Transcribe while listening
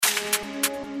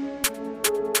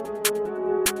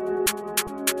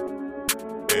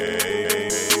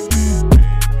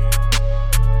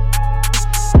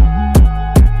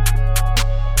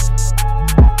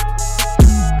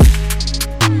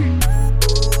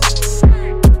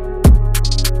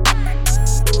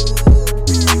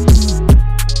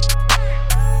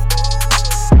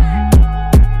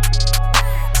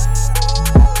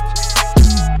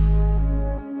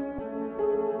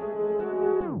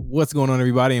What's going on,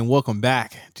 everybody, and welcome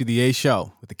back to the A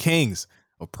Show with the Kings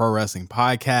of Pro Wrestling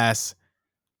Podcasts.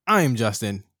 I am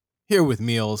Justin, here with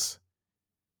Meals.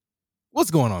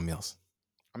 What's going on, Meals?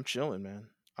 I'm chilling, man.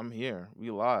 I'm here.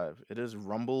 We live. It is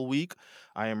Rumble week.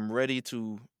 I am ready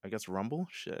to, I guess, rumble.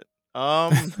 Shit. Oh,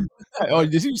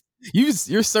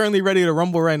 you're certainly ready to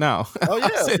rumble right now. Oh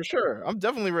yeah, for sure. I'm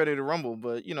definitely ready to rumble,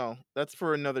 but that's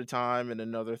for another time and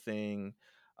another thing.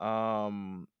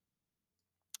 Um,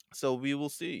 so we will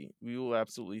see. We will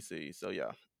absolutely see. So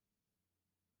yeah.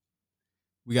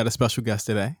 We got a special guest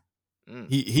today. Mm.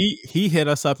 He hit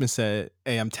us up and said,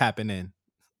 "Hey, I'm tapping in."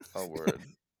 Oh word.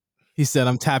 He said,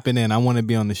 "I'm tapping in. I want to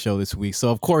be on the show this week."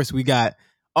 So of course we got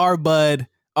our bud,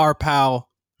 our pal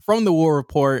from the War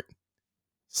Report,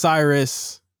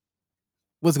 Cyrus.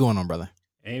 What's going on, brother?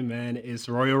 Hey man, it's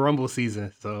Royal Rumble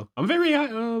season, so I'm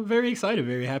very excited,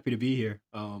 very happy to be here.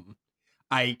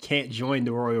 I can't join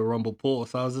the Royal Rumble pool,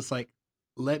 so I was just like,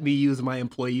 let me use my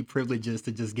employee privileges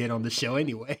to just get on the show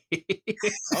anyway.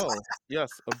 Oh yes,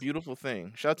 a beautiful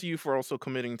thing. Shout out to you for also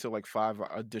committing to like 5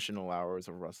 additional hours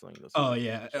of wrestling this Oh week.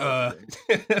 yeah, Shout out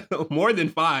to you. more than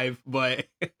 5, but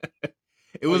it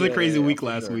Oh was a yeah, crazy yeah, yeah, week for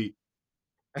last sure. week.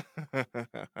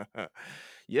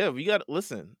 Yeah, we got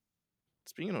listen.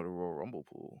 Speaking of the Royal Rumble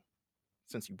pool,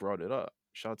 since you brought it up,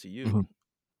 shout out to Mm-hmm. you.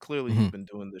 Clearly, Mm-hmm. you've been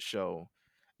doing this show.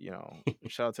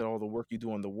 Shout out to all the work you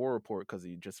do on the War Report because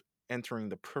you're just entering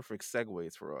the perfect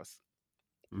segues for us.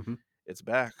 Mhm. It's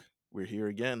back. We're here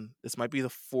again. This might be the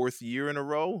 4th year in a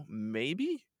row,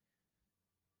 maybe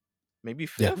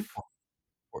Yeah, fifth.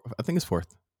 I think it's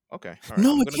fourth. Okay, all right.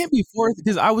 No, I'm it gonna can't be fourth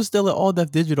because I was still at All Def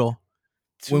Digital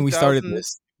when we started 2000.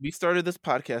 this. We started this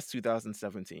podcast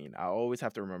 2017. I always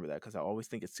have to remember that because I always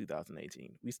think it's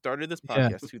 2018. We started this Yeah,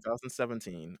 podcast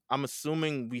 2017. I'm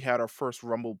assuming we had our first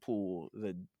Rumble pool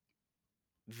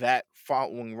that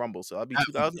following Rumble. So that'd be that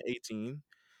one. 2018.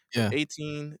 So Yeah,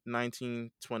 18, 19,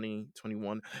 20,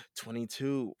 21,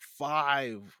 22,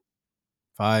 5.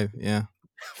 5. Yeah,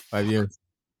 5 years.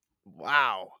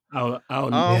 Wow. I'll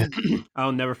Yeah. Um,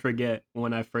 I'll never forget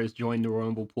when I first joined the Royal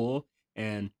Rumble pool,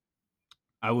 and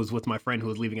I was with my friend who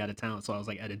was leaving out of town, so I was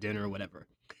like at a dinner or whatever.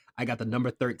 I got the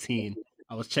number 13.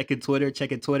 I was checking Twitter.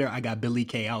 I got Billy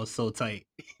K. I was so tight.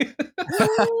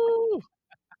 woo!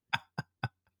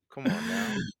 Come on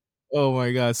now. Oh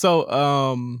my god. So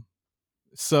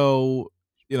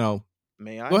you know,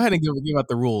 May go I? ahead and give out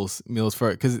the rules, Meals, for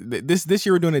because this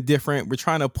year we're doing it different. We're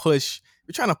trying to push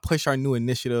our new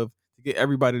initiative to get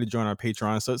everybody to join our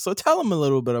Patreon. So tell them a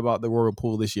little bit about the Royal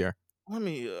Pool this year. All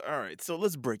right, so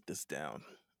let's break this down.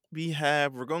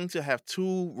 We're going to have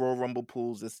 2 Royal Rumble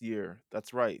pools this year.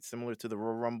 That's right. Similar to the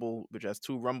Royal Rumble, which has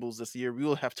 2 Rumbles this year, we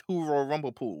will have 2 Royal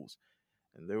Rumble pools.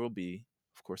 And there will be,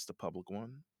 of course, the public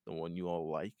one, the one you all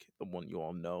like, the one you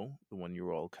all know, the one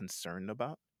you're all concerned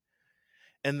about.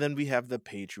 And then we have the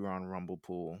Patreon Rumble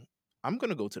pool. I'm going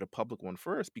to go to the public one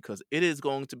first because it is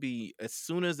going to be, as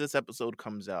soon as this episode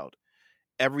comes out,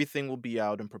 everything will be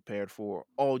out and prepared for.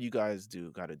 All you guys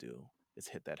got to do is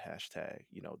hit that hashtag,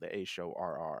 the A Show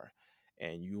RR,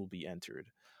 and you will be entered.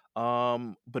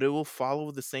 But it will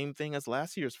follow the same thing as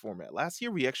last year's format. Last year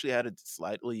we actually had to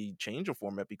slightly change a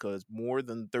format because more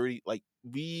than 30, like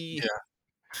Yeah.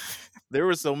 there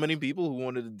were so many people who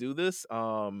wanted to do this,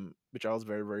 which I was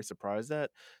very, very surprised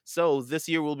at. So this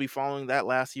year we'll be following that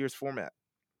last year's format.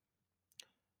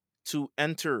 To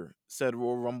enter said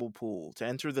Royal Rumble pool, to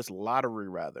enter this lottery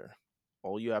rather,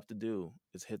 all you have to do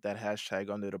is hit that hashtag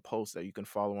under the post that you can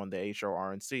follow on the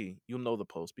HRRNC. You'll know the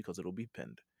post because it'll be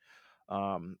pinned.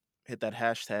 Hit that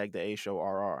hashtag, the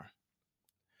HORR.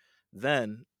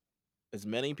 Then, as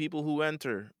many people who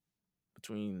enter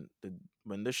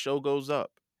when this show goes up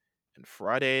and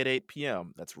Friday at 8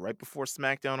 p.m., that's right before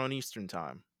SmackDown on Eastern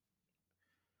time.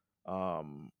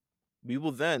 We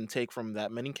will then take from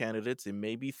that many candidates. It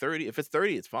may be 30. If it's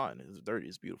 30, it's fine. If it's 30,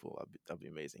 it's beautiful. That'd be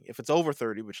amazing. If it's over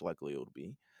 30, which likely it will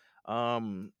be,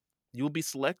 you'll be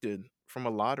selected from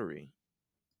a lottery.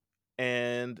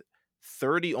 And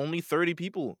only 30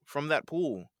 people from that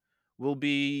pool will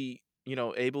be,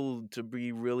 able to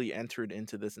be really entered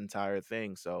into this entire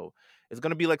thing. So it's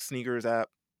gonna be like Sneakers app,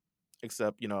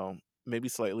 except, maybe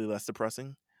slightly less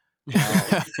depressing.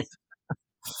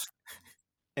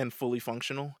 And fully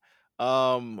functional.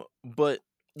 But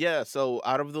yeah, so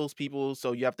out of those people,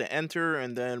 so you have to enter,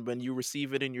 and then when you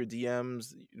receive it in your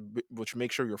DMs, which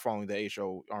make sure you're following the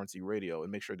HO RNC radio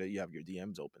and make sure that you have your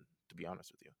DMs open, to be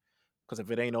honest with you. Because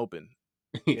if it ain't open,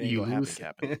 it ain't You gonna happen, lose.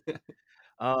 Captain.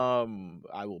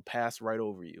 I will pass right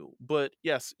over you. But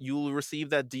yes, you'll receive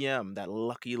that DM, that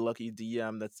lucky, lucky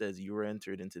DM that says you were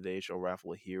entered in today's show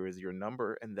raffle. Here is your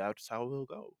number, and that's how it will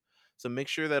go. So make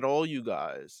sure that all you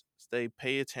guys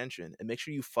pay attention, and make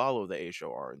sure you follow the A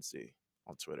Show RNC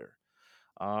on Twitter.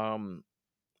 And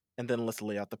then let's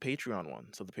lay out the Patreon one.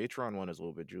 So the Patreon one is a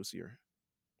little bit juicier.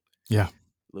 Yeah.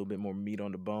 A little bit more meat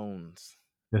on the bones.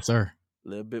 Yes, sir. A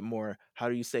little bit more, how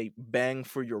do you say, bang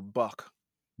for your buck.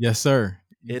 Yes, sir.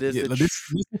 It is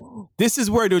this is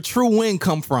where the true win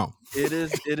come from. It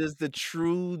is the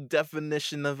true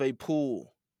definition of a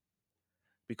pool.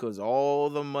 Because all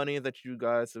the money that you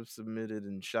guys have submitted,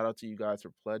 and shout out to you guys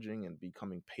for pledging and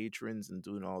becoming patrons and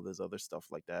doing all this other stuff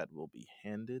like that, will be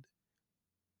handed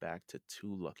back to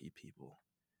 2 lucky people.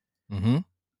 Mm-hmm.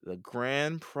 The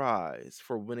grand prize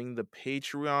for winning the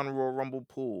Patreon Royal Rumble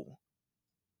pool.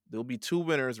 There'll be 2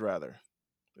 winners, rather.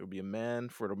 There'll be a man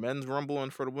for the men's rumble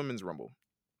and for the women's rumble.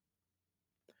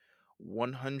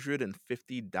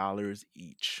 $150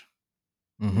 each.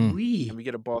 Mm-hmm. And we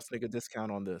get a boss nigga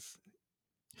discount on this.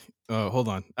 Hold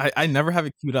on. I never have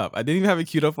it queued up. I didn't even have it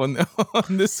queued up on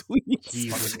this week.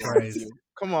 Jesus Christ.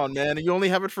 Come on, man. You only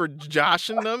have it for Josh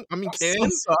and them? I mean, Ken?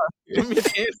 I'm so sorry. Give me a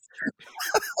chance.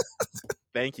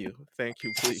 Thank you. Thank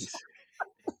you, please.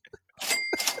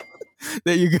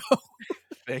 There you go.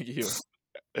 Thank you.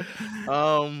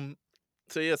 So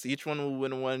yes, each one will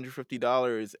win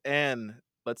 $150. And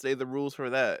let's say the rules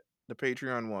for that, the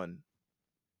Patreon one.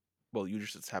 Well, you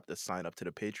just have to sign up to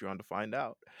the Patreon to find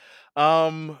out.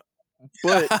 But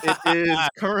it is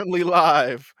currently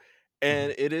live,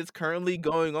 and it is currently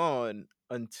going on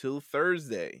until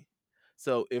Thursday.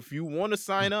 So if you want to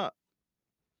sign up,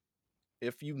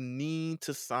 if you need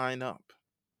to sign up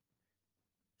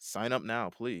now,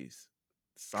 please.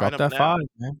 Drop that 5,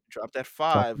 man. Drop that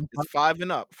 5. It's 5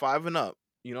 and up. 5 and up.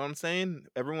 You know what I'm saying?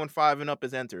 Everyone 5 and up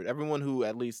is entered. Everyone who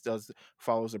at least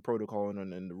follows the protocol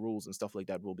and the rules and stuff like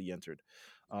that will be entered.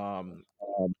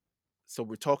 So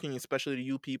we're talking especially to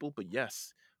you people, but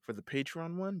yes, for the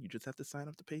Patreon one, you just have to sign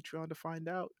up to Patreon to find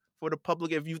out. For the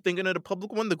public, if you're thinking of the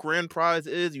public one, the grand prize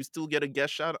is you still get a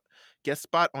guest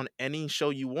spot on any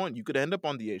show you want. You could end up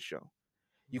on the A Show.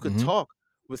 You could talk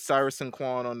with Cyrus and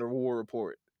Quan on the War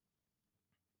Report.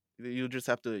 You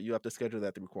have to schedule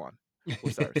that through Quan or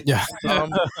Cyrus. Yeah.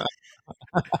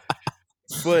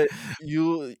 But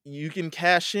you can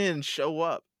cash in, show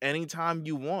up anytime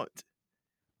you want.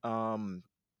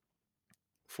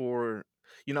 For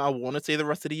I want to say the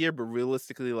rest of the year, but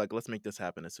realistically, like, let's make this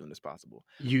happen as soon as possible.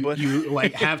 You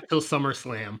like have till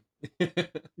SummerSlam.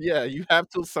 Yeah, you have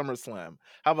till SummerSlam.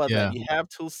 How about Yeah. that? You have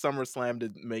till SummerSlam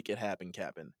to make it happen,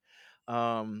 Captain.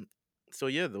 So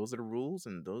yeah, those are the rules,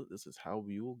 and this is how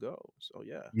we will go. So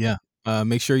yeah. Yeah.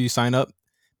 Make sure you sign up.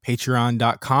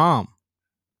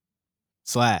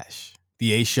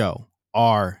 Patreon.com/The A Show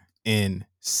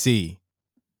RNC.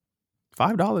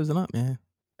 $5 and up, man.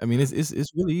 I mean, it's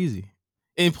really easy.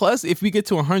 And plus, if we get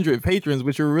to 100 patrons,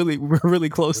 which we're really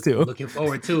close to, looking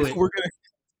forward to it.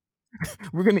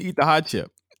 We're gonna eat the hot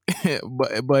chip.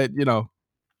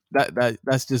 but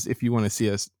that's just if you want to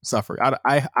see us suffer.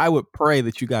 I would pray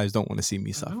that you guys don't want to see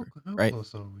me suffer. Right?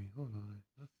 Close are we? Hold on.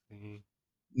 Let's see.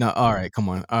 No, all right, come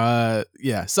on.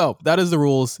 Yeah. So that is the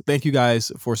rules. Thank you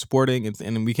guys for supporting,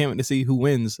 and we can't wait to see who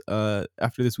wins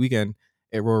after this weekend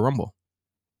at Royal Rumble.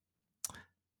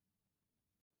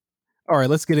 All right,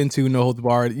 let's get into No Holds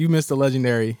Barred. You missed the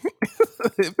legendary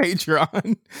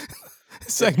Patreon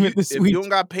segment this week. If you don't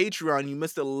got Patreon, you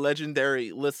missed a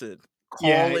legendary. Listen,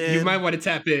 call in. You might want to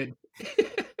tap in.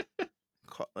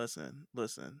 Listen.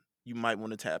 You might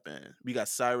want to tap in. We got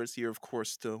Cyrus here, of course,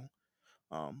 still.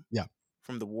 Yeah.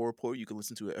 From the War Report, you can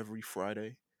listen to it every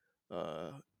Friday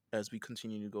as we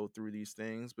continue to go through these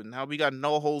things. But now we got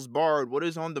No Holds Barred. What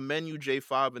is on the menu,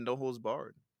 J5 and No Holds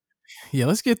Barred? Yeah,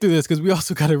 let's get through this because we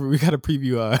also got to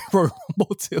preview Royal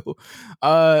Rumble too.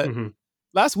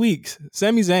 Last week,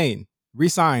 Sami Zayn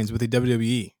re-signs with the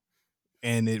WWE,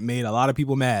 and it made a lot of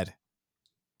people mad.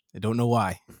 I don't know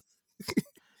why.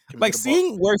 Like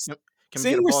seeing where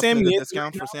Sami is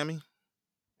discount for Sami.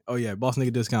 Oh yeah, boss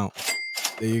nigga discount.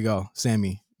 There you go,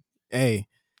 Sami. Hey,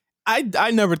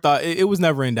 I never thought it was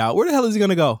never in doubt. Where the hell is he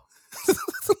gonna go?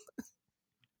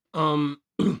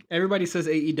 Everybody says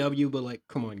AEW, but like,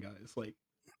 come on, guys. Like,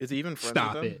 is he even friends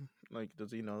stop with them? it? Like,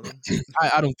 does he know them?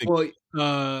 I don't think.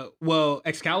 Well,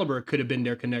 Excalibur could have been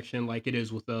their connection, like it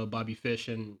is with Bobby Fish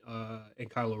and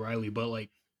Kyle O'Reilly. But like,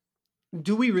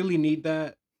 do we really need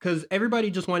that? Because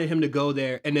everybody just wanted him to go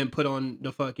there and then put on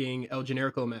the fucking El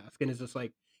Generico mask, and it's just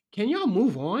like, can y'all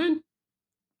move on?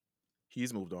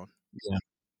 He's moved on.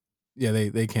 Yeah,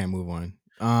 they can't move on.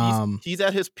 He's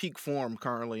at his peak form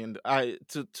currently, and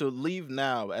to leave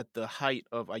now at the height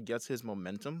of, I guess, his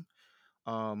momentum.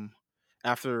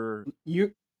 After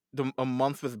you a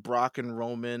month with Brock and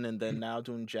Roman, and then now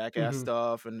doing Jackass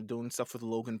stuff and doing stuff with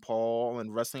Logan Paul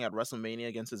and wrestling at WrestleMania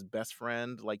against his best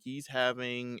friend. Like, he's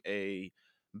having a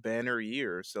banner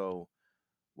year, so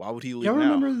why would he leave Y'all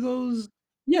now? remember those?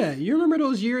 Yeah, you remember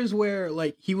those years where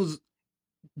like he was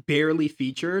barely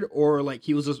featured, or like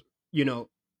he was just,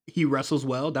 he wrestles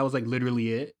well. That was like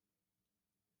literally it.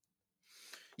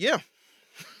 Yeah.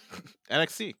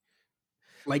 NXT.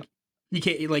 Like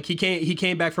he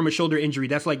came back from a shoulder injury.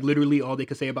 That's like literally all they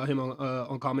could say about him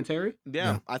on commentary.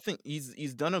 Yeah, I think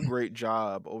he's done a great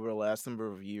job over the last number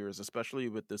of years, especially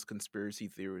with this conspiracy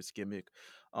theorist gimmick,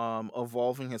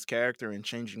 evolving his character and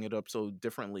changing it up so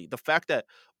differently. The fact that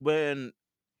when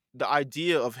the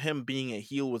idea of him being a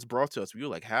heel was brought to us, we were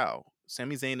like, how?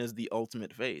 Sami Zayn is the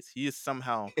ultimate face. He is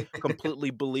somehow completely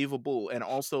believable and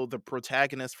also the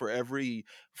protagonist for every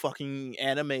fucking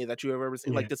anime that you have ever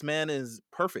seen. Yeah. Like, this man is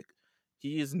perfect.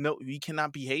 He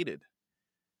cannot be hated.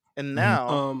 And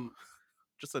now,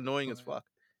 just annoying as fuck.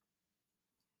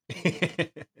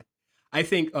 I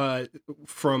think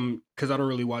from, because I don't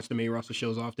really watch the main roster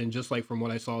shows often, just like from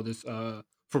what I saw this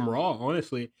from Raw,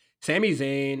 honestly, Sami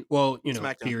Zayn, well,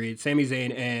 SmackDown. period. Sami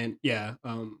Zayn and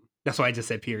that's why I just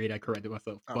said period. I corrected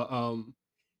myself. Oh. But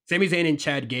Sami Zayn and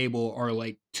Chad Gable are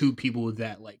like two people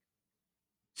that like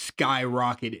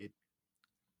skyrocketed.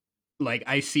 Like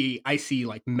I see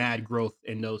like mad growth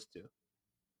in those two.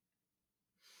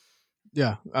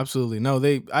 Yeah, absolutely. No,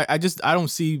 I don't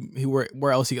see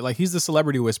where else he, like, he's the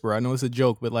celebrity whisperer. I know it's a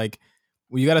joke, but like,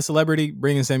 when you got a celebrity,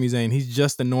 bring in Sami Zayn. He's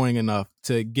just annoying enough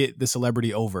to get the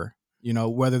celebrity over.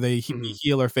 Whether they be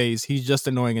heel or face, he's just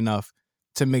annoying enough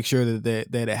to make sure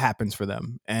that it happens for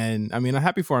them. And I mean, I'm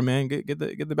happy for him, man. Get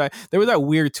the bag. There was that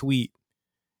weird tweet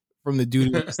from the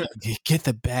dude who was like, get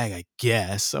the bag, I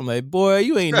guess. I'm like, boy,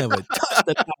 you ain't never touched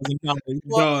 $1,000.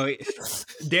 No,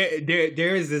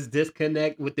 there is this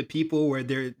disconnect with the people where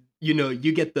they're,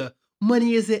 you get the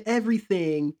money isn't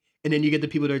everything, and then you get the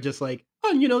people that are just like,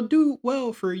 oh, do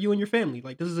well for you and your family.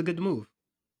 Like, this is a good move.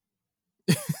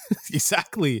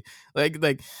 Exactly.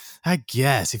 Like, I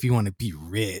guess if you want to be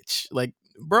rich, like,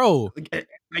 bro,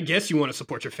 I guess you want to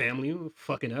support your family,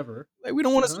 fucking ever. Like, we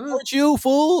don't want to support you,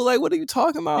 fool. Like, what are you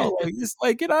talking about? Like, just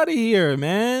like, get out of here,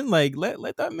 man. Like,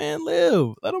 let that man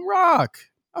live. Let him rock.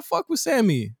 I fuck with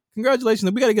Sammy. Congratulations.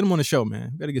 We got to get him on the show,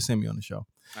 man. We got to get Sammy on the show.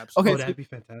 Absolutely. Okay, that'd be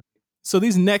fantastic. So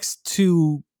these next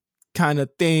two kind of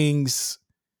things,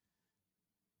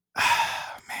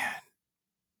 man,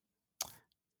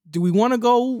 do we want to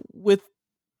go with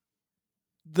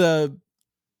the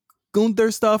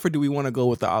Gunther stuff, or do we want to go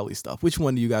with the Ali stuff? Which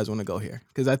one do you guys want to go here?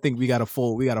 Because I think we got a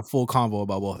full convo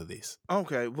about both of these.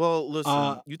 Okay, well,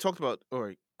 listen, you talked about. All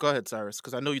right, go ahead, Cyrus,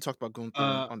 because I know you talked about Gunther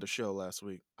on the show last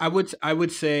week. I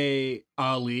would say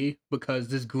Ali, because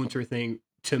this Gunther thing,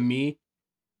 to me,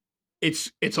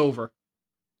 it's over.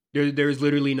 There's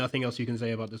literally nothing else you can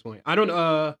say about this point. I don't.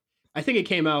 I think it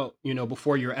came out,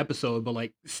 before your episode, but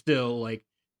like still, like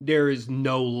there is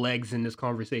no legs in this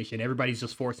conversation. Everybody's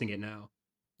just forcing it now.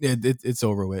 Yeah, it's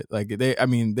over with. Like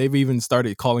they've even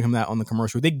started calling him that on the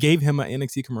commercial. They gave him an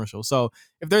NXT commercial. So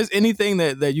if there's anything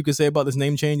that you could say about this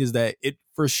name change, is that it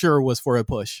for sure was for a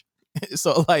push.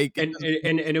 So like, and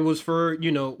it was for,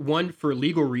 one, for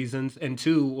legal reasons, and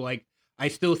two, like I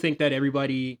still think that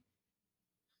everybody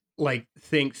like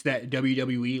thinks that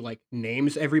WWE like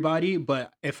names everybody,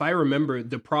 but if I remember,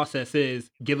 the process is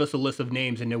give us a list of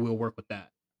names and then we'll work with that.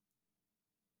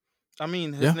 I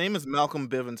mean, his name is Malcolm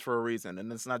Bivens for a reason,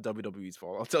 and it's not WWE's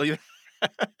fault. I'll tell you.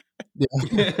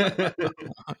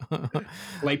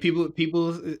 Like people,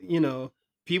 people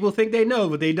think they know,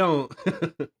 but they don't.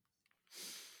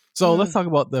 So let's talk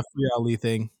about the Free Ali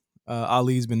thing.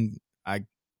 Ali's been, I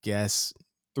guess,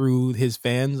 through his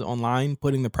fans online,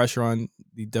 putting the pressure on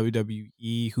the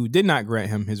WWE, who did not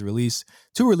grant him his release,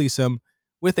 to release him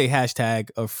with a hashtag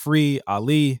of Free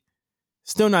Ali.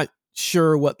 Still not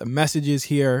sure what the message is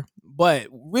here, but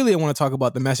really I want to talk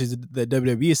about the message that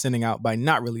WWE is sending out by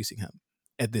not releasing him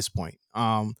at this point.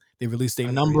 They released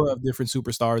a number of different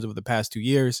superstars over the past 2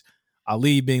 years,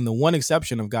 Ali being the one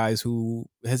exception of guys who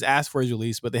has asked for his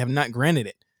release, but they have not granted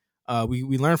it.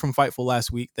 We learned from Fightful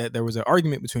last week that there was an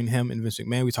argument between him and Vince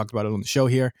McMahon. We talked about it on the show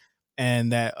here,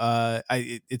 and that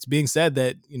it's being said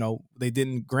that they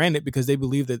didn't grant it because they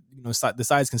believe that the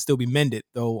sides can still be mended.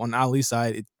 Though on Ali's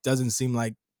side, it doesn't seem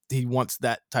like he wants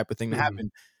that type of thing to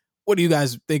happen. What are you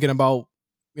guys thinking about?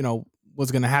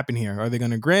 What's going to happen here? Are they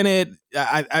going to grant it?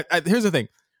 Here's the thing.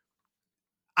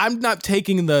 I'm not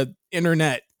taking the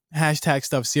internet hashtag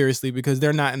stuff seriously because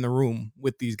they're not in the room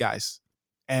with these guys.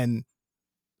 And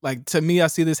like, to me, I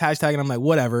see this hashtag and I'm like,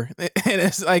 whatever. And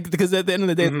it's like, because at the end of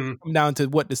the day, it comes down to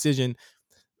what decision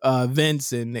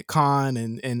Vince and Nick Khan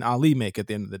and Ali make at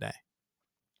the end of the day.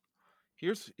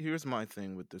 Here's my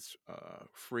thing with this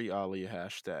free Ali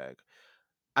hashtag.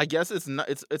 I guess it's not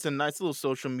it's a nice little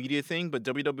social media thing, but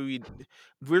WWE,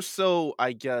 we're so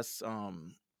I guess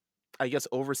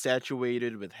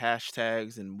oversaturated with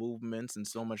hashtags and movements and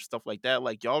so much stuff like that.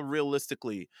 Like y'all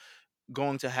realistically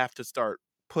going to have to start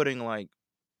putting like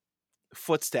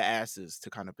foots to asses to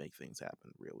kind of make things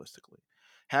happen realistically.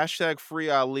 Hashtag free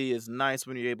Ali is nice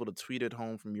when you're able to tweet at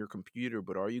home from your computer,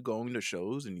 but are you going to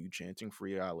shows and you chanting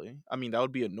free Ali? I mean, that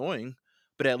would be annoying,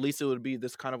 but at least it would be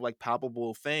this kind of like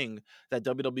palpable thing that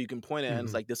WWE can point at and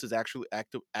it's like, this is actually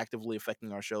actively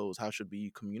affecting our shows. How should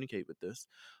we communicate with this?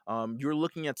 You're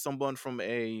looking at someone from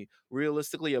a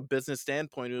realistically a business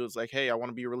standpoint who's like, hey, I want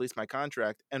to be released my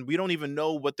contract, and we don't even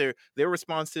know what their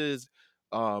response is.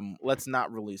 Let's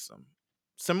not release them.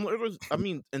 Similar to, I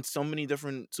mean, and so many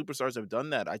different superstars have done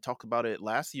that. I talked about it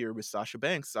last year with Sasha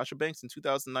Banks. Sasha Banks in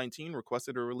 2019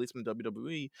 requested a release from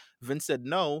WWE. Vince said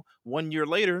no. 1 year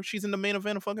later, she's in the main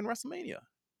event of fucking WrestleMania,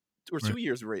 or 2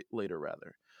 years later,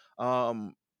 rather.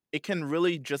 It can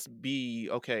really just be,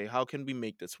 okay, how can we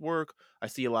make this work? I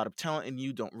see a lot of talent in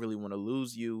you. Don't really want to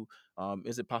lose you.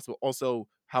 Is it possible? Also,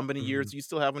 how many years do you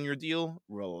still have on your deal?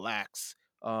 Relax.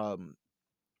 One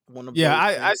of Yeah,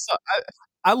 those I things. saw.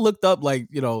 I looked up like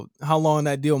how long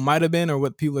that deal might have been or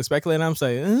what people are speculating. I'm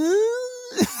saying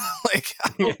like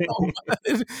I don't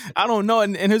know. I don't know.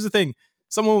 And here's the thing: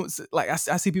 someone like I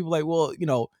see people like, well,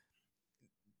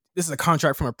 this is a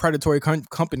contract from a predatory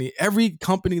company. Every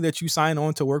company that you sign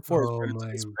on to work for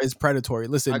is predatory.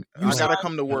 Listen, I gotta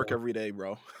come to work every day,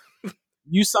 bro.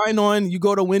 You sign on, you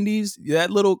go to Wendy's, that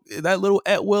little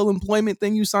at will employment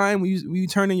thing you sign when you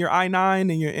turn in your I-9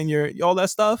 and your all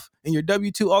that stuff and your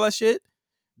W-2, all that shit.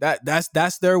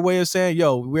 That's their way of saying,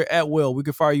 yo, we're at will. We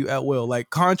can fire you at will. Like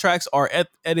contracts are at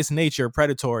its nature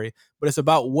predatory, but it's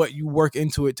about what you work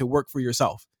into it to work for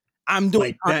yourself. I'm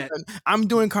doing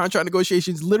contract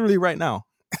negotiations literally right now,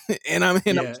 and I'm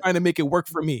trying to make it work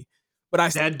for me.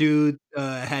 But that dude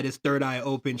had his third eye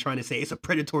open, trying to say it's a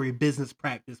predatory business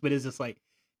practice, but it's just like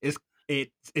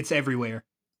it's everywhere.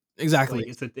 Exactly, like,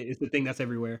 it's the thing that's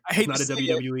everywhere. It's not a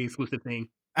WWE exclusive thing.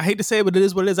 I hate to say it, but it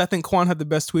is what it is. I think Quan had the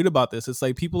best tweet about this. It's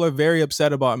like people are very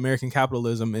upset about American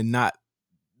capitalism and not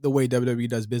the way WWE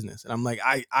does business. And I'm like,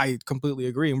 I completely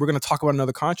agree. And we're going to talk about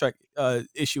another contract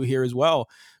issue here as well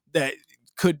that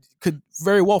could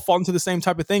very well fall into the same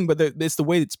type of thing, but it's the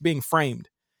way it's being framed.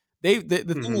 The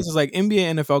thing is like NBA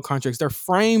and NFL contracts, they're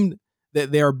framed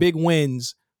that they are big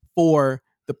wins for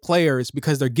the players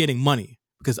because they're getting money.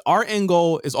 Because our end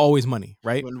goal is always money,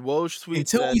 right? When Woj tweets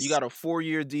that you got a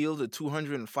 4-year deal to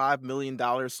 $205 million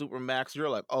Supermax, you're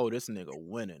like, oh, this nigga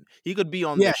winning. He could be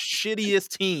on the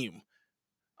shittiest team,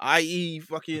 i.e.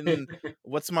 fucking,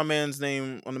 what's my man's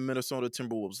name on the Minnesota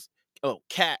Timberwolves? Oh,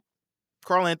 Cat.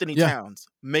 Karl Anthony Towns,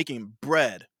 making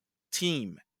bread.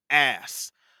 Team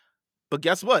ass. But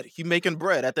guess what? He making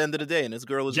bread at the end of the day, and his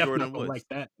girl is Jordan Woods. Like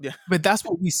that. Yeah. But that's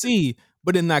what we see.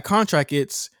 But in that contract,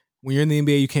 it's when you're in the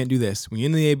NBA, you can't do this. When you're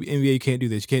in the NBA, you can't do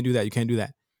this. You can't do that. You can't do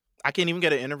that. I can't even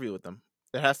get an interview with them.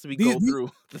 It has to be go through.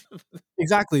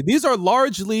 Exactly. These are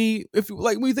largely, if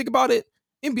like when you think about it,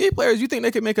 NBA players. You think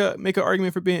they could make an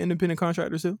argument for being independent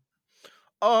contractors too?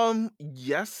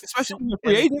 Yes, especially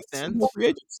free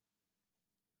agents.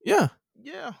 Yeah.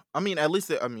 Yeah. I mean, at least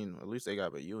they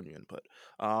got a union, but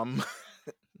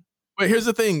But here's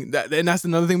the thing, and that's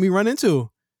another thing we run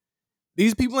into.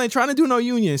 These people ain't trying to do no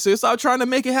union, so stop trying to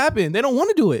make it happen. They don't want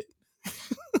to do it.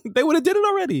 They would have did it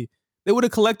already. They would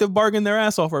have collective bargained their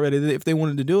ass off already if they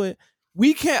wanted to do it.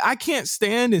 I can't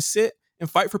stand and sit and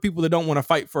fight for people that don't want to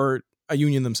fight for a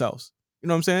union themselves. You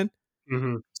know what I'm saying?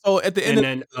 Mm-hmm. So at the end,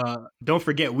 and then don't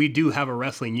forget, we do have a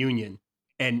wrestling union,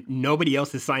 and nobody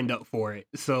else has signed up for it.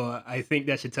 So I think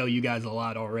that should tell you guys a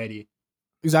lot already.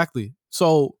 Exactly.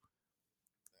 So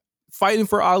fighting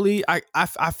for Ali,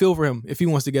 I feel for him if he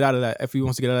wants to get out of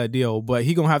that deal, but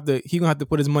he gonna have to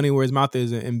put his money where his mouth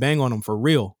is and bang on him for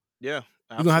real. Yeah,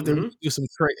 he's gonna have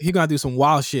to do some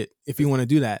wild shit if you want to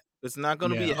do that. It's not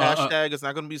going to be a hashtag. It's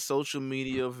not going to be social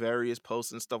media, various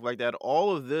posts and stuff like that.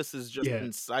 All of this is just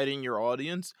inciting your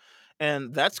audience,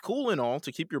 and that's cool and all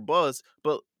to keep your buzz.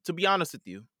 But to be honest with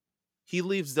you, he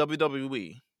leaves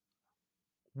WWE.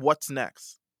 What's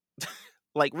next?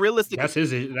 Like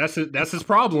realistically, that's his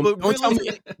problem. But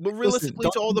realistically,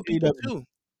 to all the people too.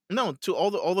 No, to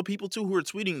all the people too who are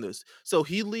tweeting this. So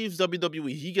he leaves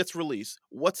WWE. He gets released.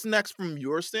 What's next from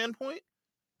your standpoint,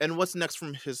 and what's next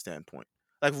from his standpoint?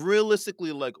 Like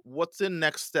realistically, what's the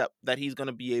next step that he's going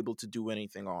to be able to do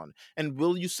anything on? And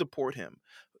will you support him?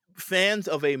 fans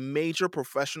of a major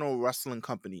professional wrestling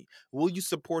company, will you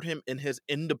support him in his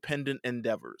independent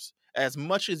endeavors? As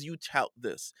much as you tout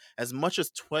this, as much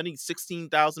as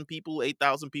 16,000 people,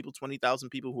 8,000 people, 20,000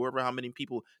 people, whoever, how many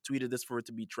people tweeted this for it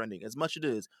to be trending, as much as it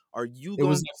is, are you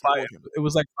going to support him? It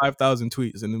was like 5,000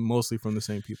 tweets, and mostly from the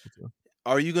same people too.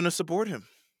 Are you going to support him?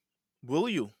 Will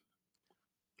you?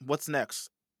 What's next?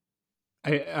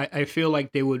 I feel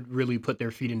like they would really put their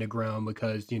feet in the ground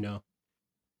because,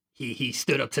 he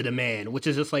stood up to the man, which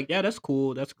is just like, yeah, that's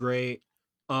cool, that's great.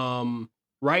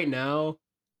 Right now,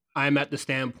 I'm at the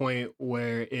standpoint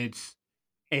where it's,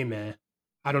 hey man,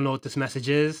 I don't know what this message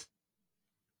is,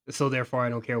 so therefore I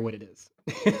don't care what it is.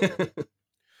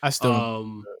 I still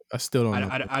don't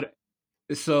know.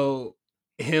 So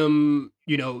him,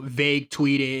 vague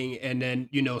tweeting and then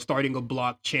starting a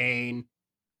blockchain,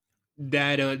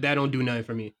 that don't do nothing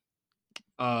for me.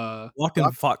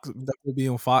 Blocking Fox, that would be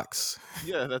on Fox.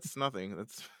 Yeah, that's nothing.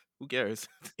 That's who cares?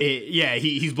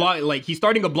 He's blocking, like he's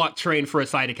starting a block train for a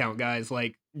side account, guys.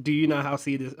 Like, do you know how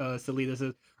silly this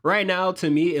is? Right now, to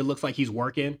me, it looks like he's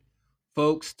working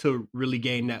folks to really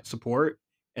gain that support,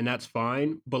 and that's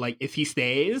fine. But like, if he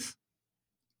stays,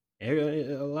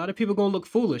 a lot of people gonna look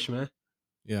foolish, man.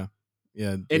 Yeah.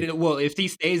 And if he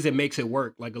stays, it makes it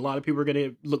work. Like, a lot of people are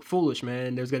gonna look foolish,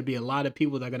 man. There's gonna be a lot of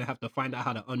people that are gonna have to find out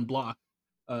how to unblock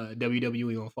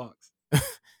WWE on Fox.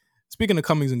 Speaking of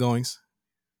comings and goings.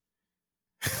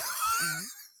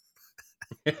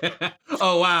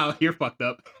 Oh wow, you're fucked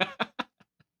up.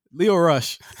 Lio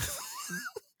Rush.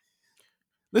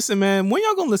 Listen, man, when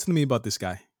y'all gonna listen to me about this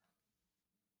guy?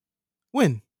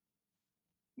 When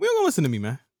y'all gonna listen to me,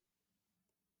 man?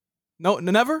 No,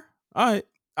 never? All right.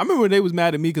 I remember they was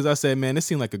mad at me because I said, man, this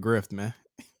seemed like a grift, man.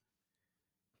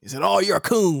 He said, oh, you're a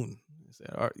coon. I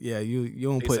said, all right, yeah, you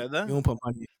don't put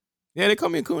money. Yeah, they call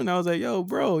me a coon. I was like, yo,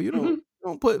 bro, you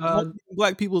don't put money in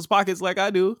black people's pockets like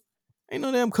I do. Ain't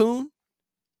no damn coon.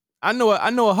 I know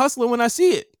a hustler when I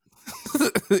see it.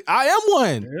 I am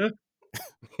one.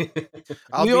 Yeah.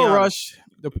 Lio Rush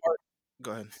departed.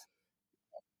 Go ahead.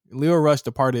 Lio Rush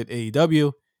departed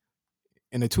AEW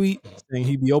in a tweet saying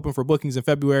he'd be open for bookings in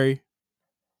February.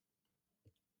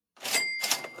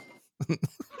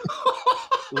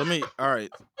 All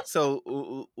right.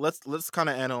 So let's kind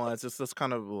of analyze this. Let's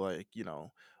kind of like,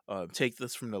 take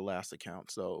this from the last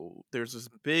account. So there's this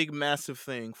big, massive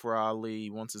thing for Ali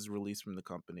once it's released from the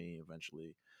company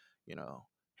eventually,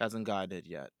 hasn't gotten it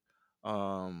yet.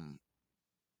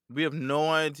 We have no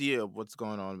idea what's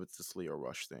going on with this Lio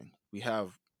Rush thing. We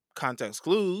have context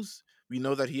clues. We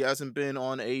know that he hasn't been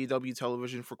on AEW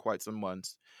television for quite some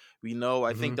months. We know,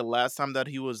 I think the last time that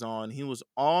he was on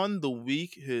the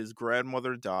week his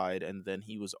grandmother died, and then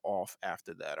he was off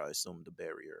after that. I assume the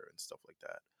barrier and stuff like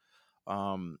that.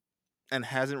 And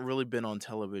hasn't really been on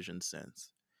television since.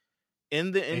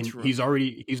 In the interim, and he's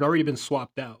already been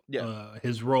swapped out. Yeah,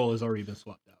 his role has already been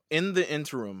swapped out. In the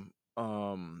interim,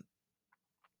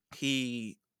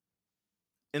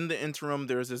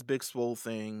 there's this big swole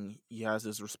thing. He has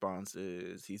his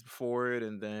responses. He's before it,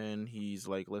 and then he's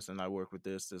like, listen, I work with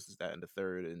this, that, and the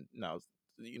third. And now,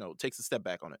 takes a step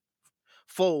back on it.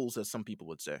 Folds, as some people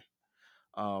would say.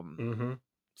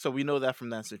 So we know that from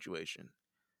that situation.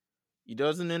 He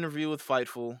does an interview with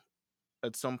Fightful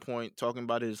at some point, talking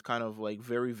about his kind of like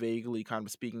very vaguely kind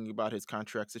of speaking about his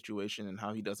contract situation and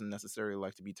how he doesn't necessarily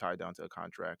like to be tied down to a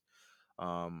contract.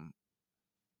 And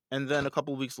then a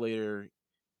couple of weeks later,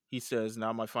 he says,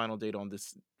 now my final date on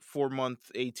this 4-month,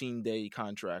 18-day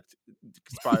contract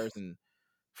expires in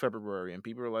February. And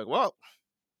people are like, well,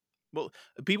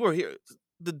 people are here.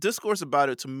 The discourse about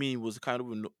it to me was kind of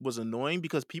was annoying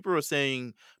because people are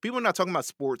not talking about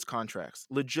sports contracts.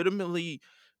 Legitimately,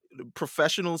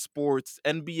 professional sports,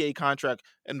 NBA contract.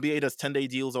 NBA does 10-day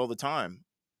deals all the time.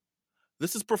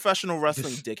 This is professional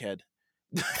wrestling, dickhead.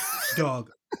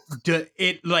 Dog.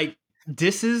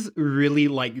 This is really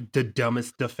like the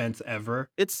dumbest defense ever.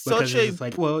 It's such a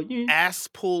ass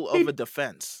pull of a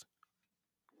defense.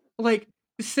 Like,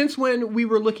 since when we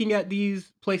were looking at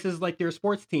these places like their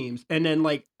sports teams, and then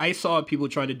like I saw people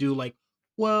trying to do like,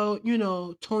 well,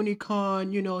 Tony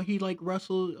Khan, he like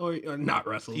wrestles or not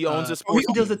wrestles. He owns a sports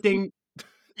he does the thing.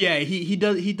 Yeah, he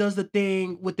does the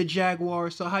thing with the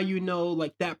Jaguars. So how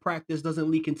like that practice doesn't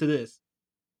leak into this?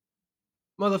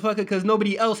 Motherfucker, because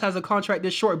nobody else has a contract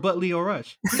this short but Lio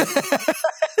Rush.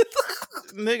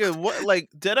 Nigga, what? Like,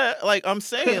 I'm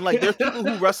saying, like, there's people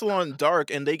who wrestle on Dark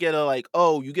and they get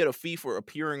you get a fee for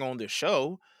appearing on this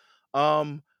show.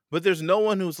 But there's no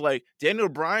one who's like, Daniel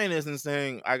Bryan isn't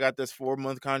saying, I got this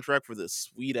 4-month contract for this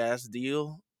sweet ass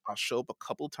deal. I'll show up a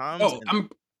couple times.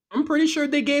 I'm pretty sure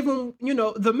they gave him,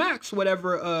 the max,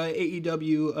 whatever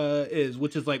AEW is,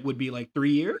 which is would be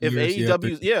 3 years. If Years,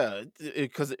 AEW,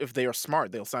 because if they are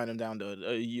smart, they'll sign him down to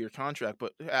a year contract.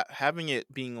 But having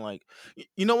it being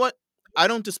you know what? I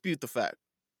don't dispute the fact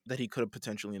that he could have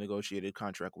potentially negotiated a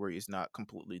contract where he's not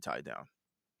completely tied down.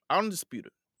 I don't dispute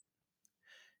it.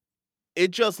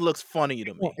 It just looks funny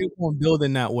to me. It wasn't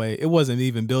building that way. It wasn't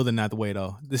even building that way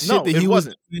though. The shit that it he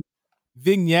wasn't. was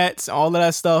vignettes, all of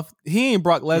that stuff. He ain't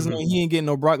Brock Lesnar. Mm-hmm. He ain't getting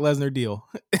no Brock Lesnar deal.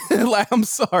 I'm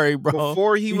sorry, bro.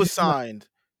 Before he was signed,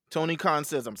 Tony Khan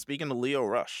says, "I'm speaking to Lio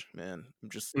Rush, man.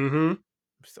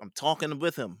 I'm talking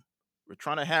with him. We're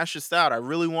trying to hash this out. I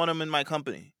really want him in my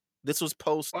company." This was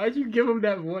post. Why'd you give him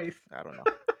that voice? I don't know.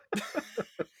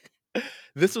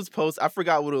 This was post. I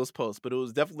forgot what it was post, but it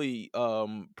was definitely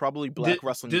probably Black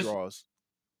Wrestling Draws.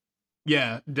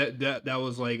 Yeah, that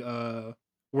was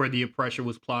where the pressure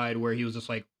was applied, where he was just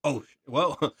oh,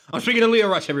 well, I'm speaking to Lio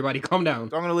Rush, everybody, calm down.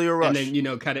 Talking to Lio Rush. And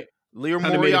then, kind of Leo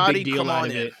Moriarty, made a big deal out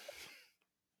of it.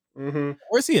 Mm-hmm.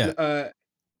 Where's he at?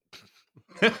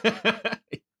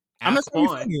 I'm not trying to be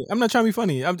funny. I'm not trying to be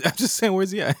funny. I'm just saying,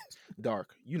 where's he at?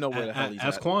 Dark. You know where the hell he's at.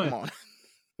 Ask Quan. Come on.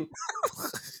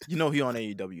 You know he on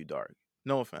AEW Dark.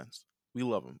 No offense. We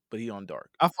love him, but he on Dark.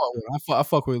 I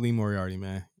fuck with Lee Moriarty,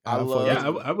 man. I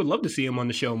would love to see him on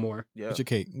the show more. Yeah. What's your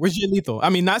cake? Where's Jay Lethal? I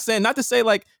mean, not to say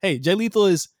hey, Jay Lethal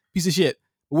is piece of shit.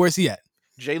 Where's he at?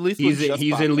 Jay Lethal.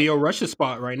 He's in Lio Rush's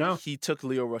spot right now. He took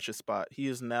Lio Rush's spot. He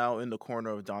is now in the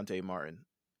corner of Dante Martin.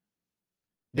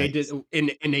 They did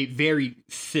in a very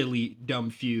silly, dumb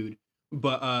feud,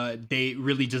 but they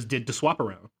really just did the swap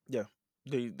around. Yeah,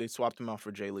 they swapped him out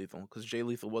for Jay Lethal because Jay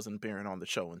Lethal wasn't appearing on the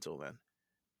show until then.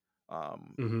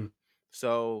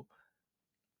 So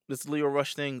this Lio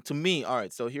Rush thing, to me, all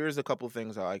right. So here's a couple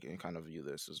things how I can kind of view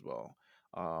this as well.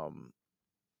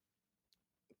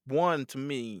 One, to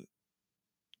me,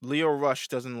 Lio Rush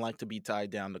doesn't like to be tied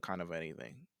down to kind of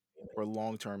anything or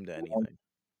long term to anything.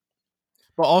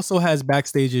 But also has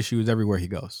backstage issues everywhere he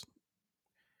goes.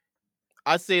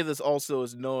 I say this also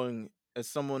as knowing as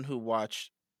someone who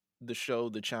watched the show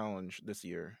The Challenge this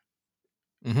year.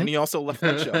 Mm-hmm. And he also left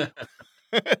that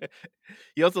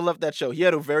show. He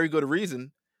had a very good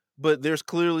reason, but there's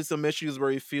clearly some issues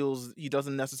where he feels he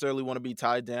doesn't necessarily want to be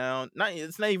tied down.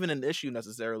 It's not even an issue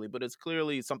necessarily, but it's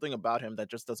clearly something about him that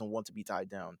just doesn't want to be tied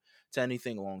down to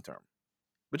anything long term,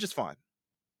 which is fine.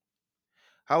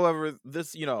 However,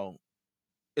 this,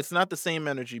 it's not the same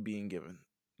energy being given.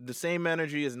 The same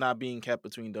energy is not being kept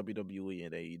between WWE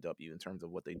and AEW in terms of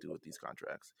what they do with these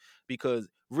contracts. Because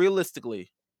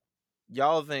realistically,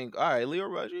 y'all think, all right, Lio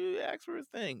Rush, you asked for a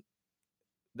thing.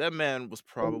 That man was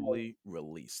probably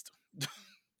released.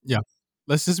 Yeah.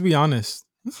 Let's just be honest.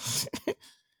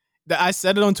 I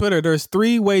said it on Twitter. There's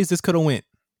 3 ways this could have went.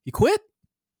 He quit.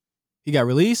 He got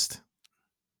released.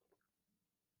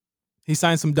 He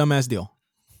signed some dumbass deal.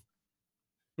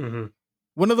 Mm-hmm.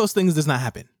 One of those things does not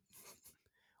happen.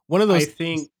 One of those. I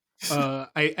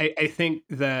think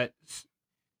that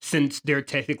since they're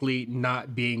technically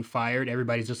not being fired,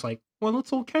 everybody's just well,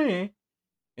 it's okay.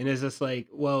 And it's just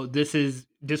well, this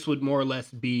would more or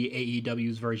less be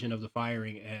AEW's version of the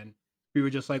firing. And we were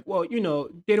just well,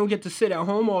 they don't get to sit at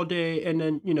home all day and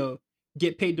then,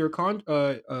 get paid their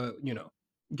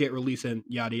get released and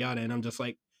yada yada. And I'm just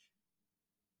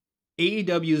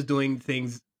AEW is doing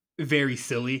things very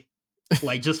silly.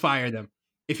 Just fire them.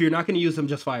 If you're not going to use them,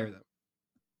 just fire them.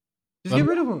 Just get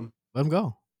rid of them. Let them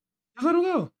go. Just let them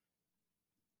go.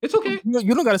 It's okay.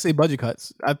 You don't got to say budget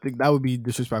cuts. I think that would be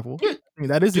disrespectful. Yeah. I mean,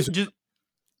 that is just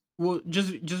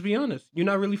be honest. You're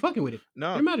not really fucking with it.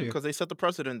 No, because they set the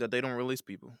precedent that they don't release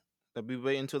people. That we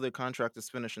wait until their contract is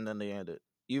finished and then they end it.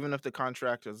 Even if the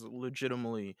contract is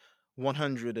legitimately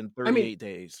 138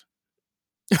 days.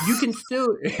 You can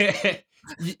still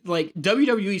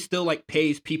WWE still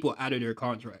pays people out of their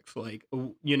contracts,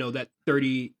 that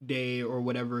 30-day or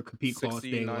whatever compete 60, clause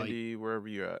thing, 90, wherever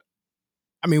you're at.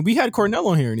 I mean, we had Cornell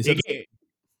on here, and he said,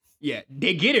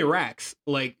 they get it racks.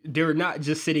 They're not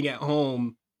just sitting at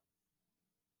home,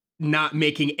 not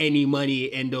making any money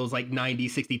in those 90,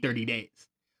 60, 30 days.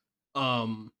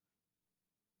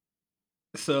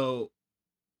 So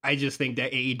I just think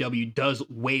that AEW does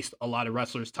waste a lot of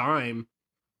wrestlers' time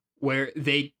where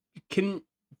they can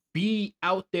be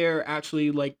out there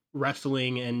actually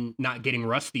wrestling and not getting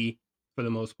rusty for the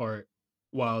most part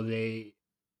while they,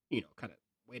 kind of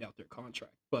wait out their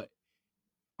contract. But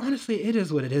honestly, it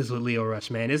is what it is with Lio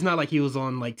Rush, man. It's not like he was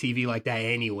on TV like that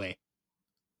anyway.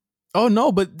 Oh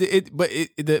no, but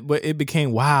it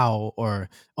became wow or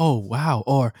oh wow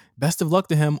or best of luck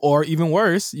to him, or even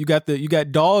worse, you got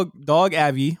dog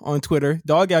Abby on Twitter,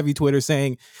 dog Abby Twitter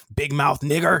saying big mouth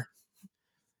nigger,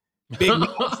 big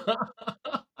mouth.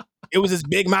 It was his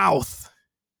big mouth.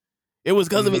 It was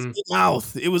because of his big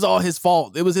mouth. It was all his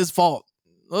fault. It was his fault.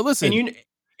 Well, listen, and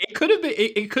it could have been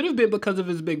it could have been because of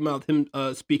his big mouth, him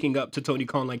speaking up to Tony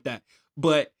Khan like that.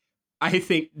 But I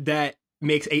think that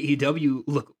makes AEW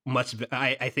look much.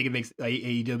 I think it makes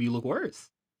AEW look worse.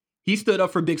 He stood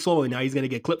up for Big Swole, and now he's gonna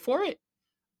get clipped for it.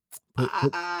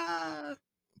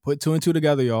 Put two and two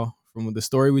together, y'all. From the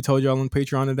story we told y'all on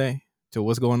Patreon today to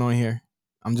what's going on here.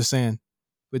 I'm just saying,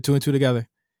 put two and two together.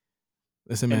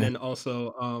 Listen, man. And then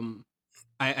also,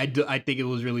 I think it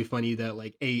was really funny that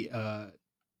like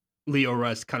Lio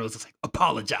Rush kind of was just like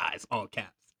apologize, all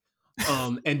caps.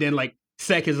 And then like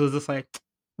Seconds was just like,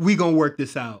 we gonna work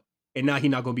this out, and now he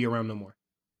not gonna be around no more.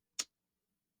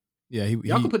 Yeah,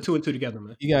 y'all can put two and two together,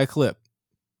 man. You got a clip.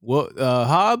 Well,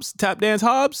 Hobbs, tap dance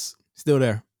Hobbs, still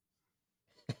there.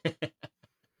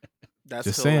 That's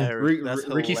just hilarious.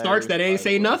 Saying. Ricky Starks that ain't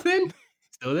say nothing.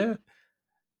 Still there.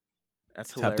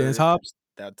 That's hilarious. Tap dance Hobbs.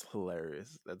 That's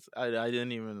hilarious. I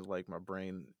didn't even like my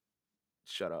brain.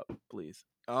 Shut up, please.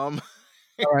 All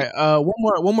right.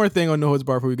 One more thing on No Holds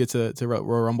Barred before we get to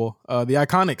Royal Rumble. The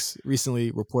Iconics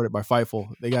recently reported by Fightful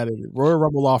they got a Royal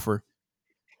Rumble offer.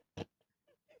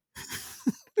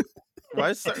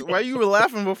 Why you were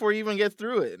laughing before you even get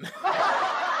through it?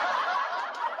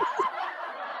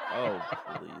 Oh,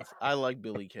 please. I like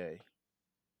Billy Kay.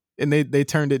 And they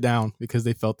turned it down because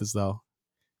they felt as though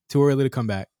too early to come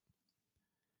back.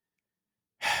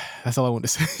 That's all I want to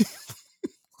say.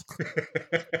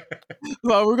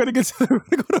 Well, we're gonna go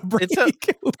to break.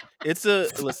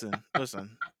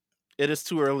 Listen. It is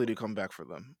too early to come back for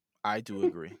them. I do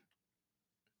agree.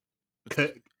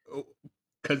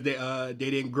 Because they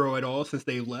didn't grow at all since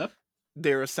they left.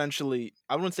 They're essentially,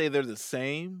 I wouldn't say they're the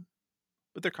same,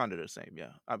 but they're kind of the same.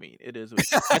 Yeah, I mean, it is.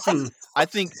 I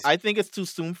think it's too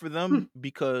soon for them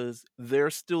because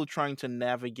they're still trying to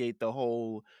navigate the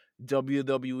whole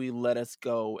WWE let us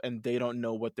go, and they don't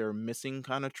know what they're missing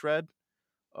kind of tread.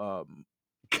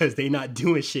 Because they're not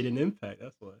doing shit in Impact.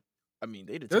 That's what. I mean,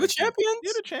 they're the champions.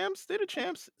 They're the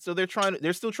champs. So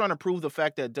they're still trying to prove the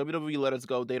fact that WWE let us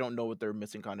go. They don't know what they're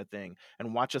missing, kind of thing.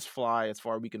 And watch us fly as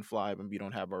far as we can fly when we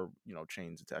don't have our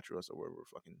chains attached to us or whatever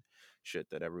fucking shit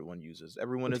that everyone uses.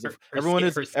 Everyone is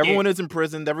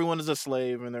imprisoned. Everyone is a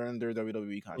slave, and they're under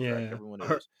WWE contract. Yeah. Everyone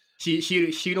is.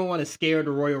 She don't want to scare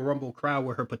the Royal Rumble crowd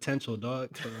with her potential,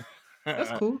 dog. So that's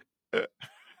cool.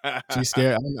 She's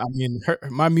scared. I mean,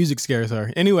 my music scares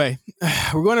her. Anyway,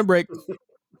 we're going to break.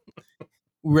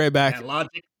 We're right back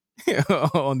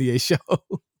on the A Show.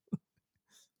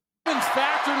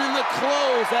 Factored in the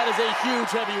close. That is a huge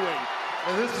heavyweight.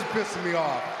 Well, this is pissing me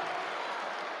off.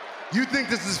 You think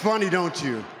this is funny, don't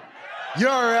you?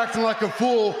 You're acting like a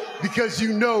fool because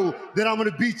you know that I'm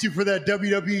going to beat you for that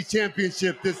WWE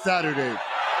Championship this Saturday.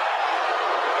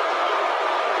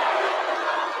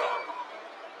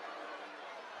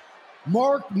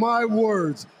 Mark my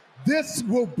words. This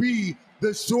will be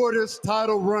the shortest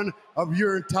title run of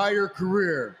your entire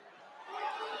career.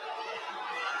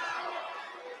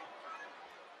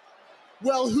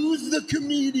 Well, who's the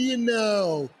comedian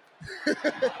now?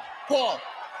 Paul,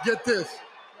 get this.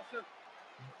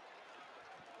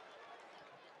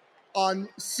 On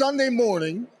Sunday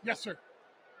morning, Yes, sir.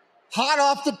 hot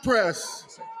off the press,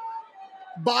 yes,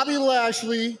 Bobby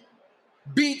Lashley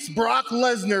beats Brock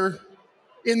Lesnar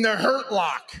in the Hurt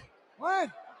Lock. What?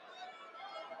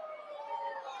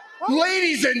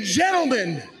 Ladies and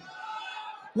gentlemen,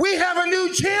 we have a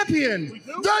new champion.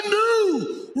 The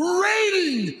new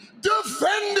reigning,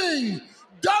 defending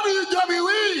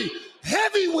WWE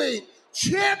heavyweight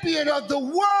champion of the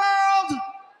world,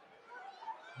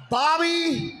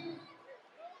 Bobby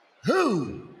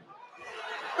who?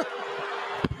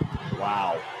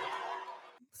 Wow.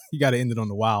 You got to end it on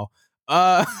the wow.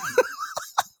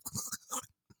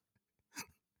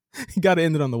 You got to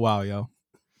end it on the wow, yo.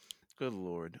 Good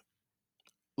Lord.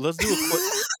 Let's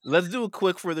do a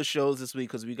quick for the shows this week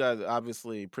because we got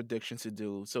obviously predictions to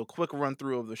do. So quick run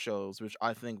through of the shows, which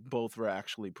I think both were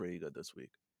actually pretty good this week.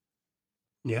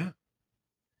 Yeah.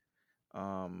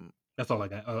 That's all I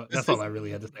got. That's all I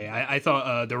really had to say. I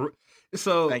thought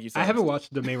Thank you, I haven't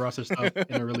watched the main roster stuff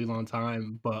in a really long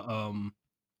time, but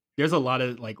there's a lot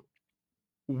of like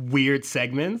weird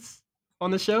segments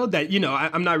on the show that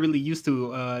I'm not really used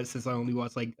to since I only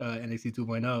watch like NXT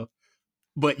 2.0.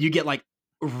 But you get like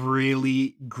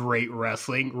really great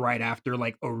wrestling right after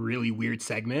like a really weird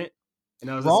segment. And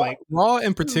I was just like, Raw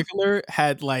in particular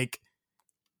had like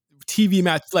TV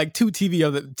match, like two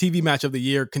TV match of the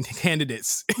year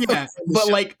candidates. Yeah,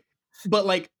 but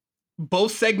like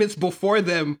both segments before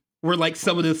them were like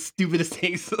some of the stupidest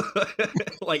things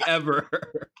like ever.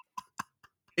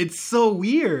 It's so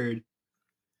weird.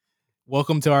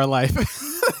 Welcome to our life.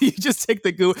 You just take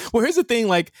the goo. Well, here's the thing.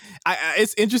 Like,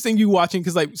 it's interesting you watching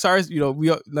because, like, Cyrus,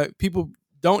 we like people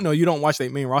don't know you don't watch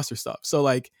like main roster stuff. So,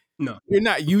 like, no, you're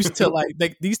not used to like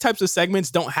these types of segments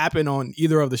don't happen on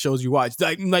either of the shows you watch.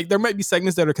 Like there might be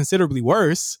segments that are considerably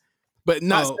worse, but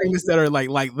not segments that are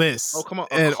like this. Oh, come on,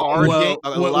 a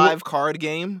live card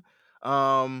game.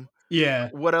 Yeah.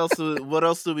 What else? What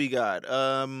else do we got?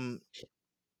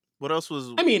 What else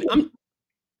was? I mean,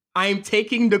 I'm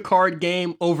taking the card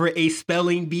game over a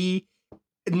spelling bee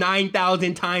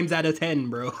 9,000 times out of 10,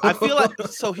 bro. I feel like,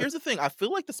 so here's the thing. I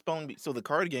feel like the spelling bee, so the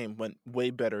card game went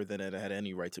way better than it had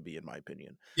any right to be, in my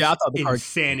opinion. Yeah, I thought the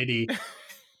insanity.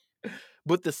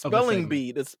 But the spelling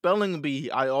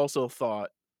bee, I also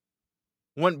thought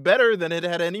went better than it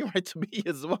had any right to be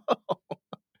as well.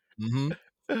 Mm-hmm.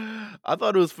 I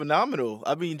thought it was phenomenal.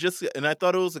 I mean, and I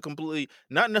thought it was a completely,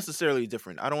 not necessarily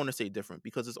different. I don't want to say different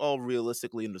because it's all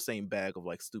realistically in the same bag of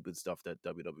like stupid stuff that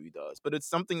WWE does, but it's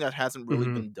something that hasn't really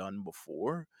been done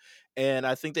before. And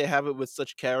I think they have it with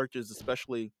such characters,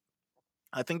 especially.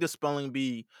 I think the spelling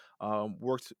bee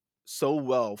worked so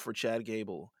well for Chad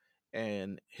Gable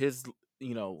and his,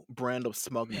 brand of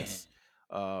smugness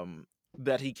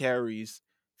that he carries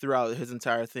throughout his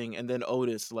entire thing. And then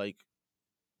Otis, like,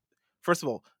 first of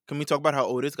all, can we talk about how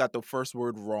Otis got the first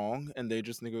word wrong and they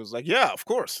just nigga was like, yeah, of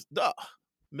course, duh,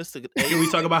 missed it. Can we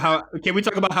talk about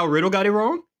how Riddle got it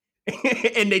wrong?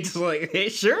 And they just like, hey,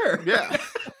 sure, yeah.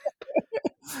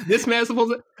 This man's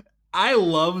supposed to. I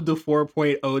love the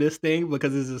 4-point Otis thing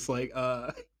because it's just like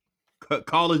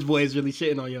college boys really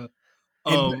shitting on you.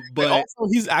 But also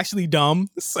he's actually dumb,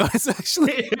 so it's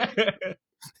actually.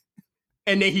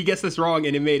 And then he gets this wrong,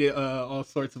 and it made it all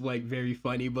sorts of like very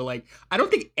funny. But like, I don't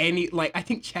think I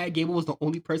think Chad Gable was the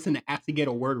only person to actually get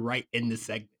a word right in this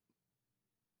segment.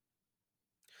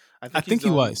 I think he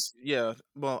was. Yeah.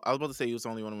 Well, I was about to say he was the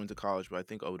only one who went to college, but I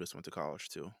think Otis went to college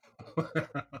too.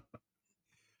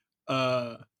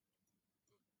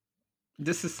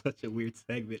 This is such a weird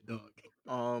segment, dog.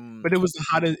 But it was the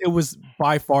hottest. It was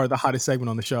by far the hottest segment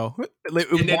on the show.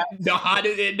 The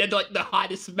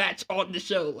hottest match on the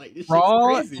show. Like this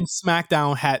Raw crazy. and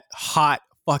SmackDown had hot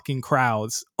fucking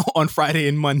crowds on Friday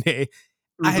and Monday.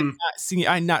 I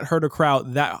had not heard a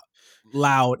crowd that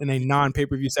loud in a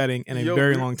non-pay-per-view setting in a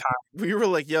very long time. We were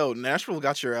like, "Yo, Nashville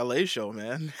got your LA show,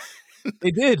 man."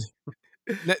 They did.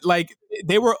 Like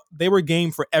they were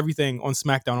game for everything on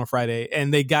SmackDown on Friday,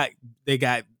 and they got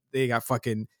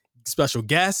fucking special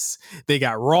guests. They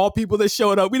got Raw people that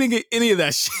showed up. We didn't get any of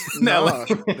that shit. No,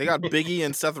 they got Biggie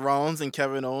and Seth Rollins and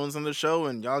Kevin Owens on the show,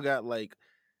 and y'all got like,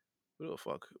 what the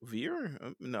fuck, Veer?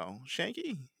 No,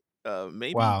 Shanky.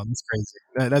 Maybe. Wow, that's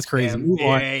crazy. That's crazy. Move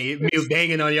on. Me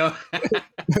banging on y'all.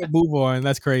 Move on.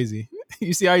 That's crazy.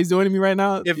 You see how he's doing to me right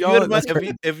now? If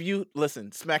you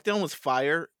listen, SmackDown was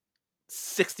fire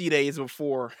 60 days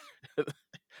before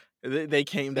they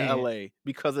came to LA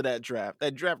because of that draft.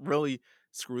 That draft really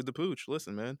screwed the pooch.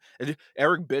 Listen, man.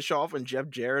 Eric Bischoff and Jeff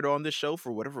Jarrett on this show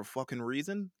for whatever fucking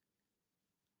reason.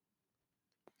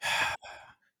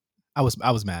 I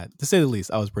was mad, to say the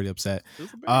least. I was pretty upset.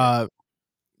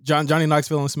 Johnny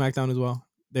Knoxville on SmackDown as well.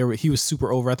 He was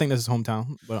super over. I think that's his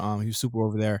hometown, but he was super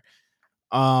over there.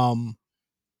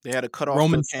 They had to cut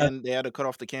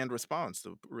off the canned response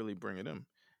to really bring it in.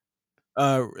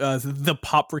 The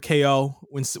pop for KO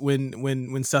when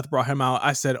Seth brought him out,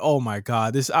 I said, "Oh my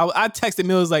god, this!" I texted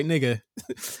Mills like, "Nigga,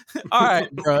 all right,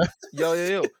 bro."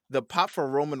 Yo, the pop for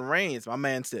Roman Reigns. My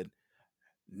man said,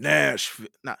 "Nashville."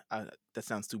 That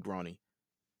sounds too brawny.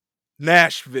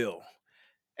 Nashville,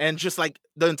 and just like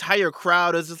the entire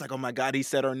crowd is just like, "Oh my god," he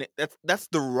said our name. That's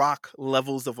the Rock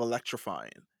levels of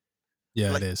electrifying.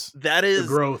 Yeah, like, it is. That is the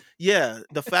growth. Yeah,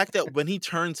 the fact that when he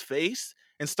turns face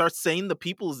and start saying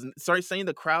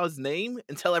the crowd's name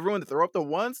and tell everyone to throw up the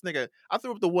ones, nigga. I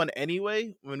threw up the one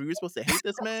anyway when we were supposed to hate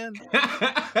this man.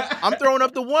 I'm throwing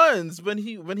up the ones when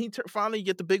he finally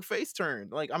get the big face turn.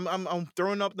 Like I'm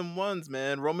throwing up them ones,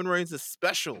 man. Roman Reigns is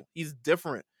special. He's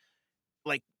different,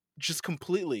 like just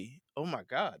completely. Oh my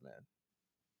god, man.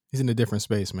 He's in a different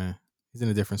space, man. He's in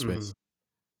a different space.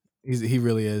 He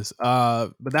really is.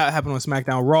 But that happened on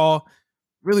SmackDown. Raw.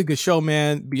 Really good show,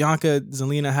 man. Bianca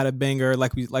Zelina had a banger,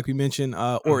 like we mentioned.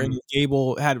 Orton and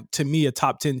Gable had, to me, a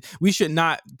top 10.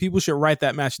 People should write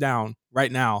that match down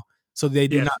right now so they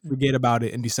do not forget about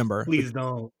it in December. Please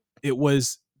don't. It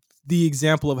was the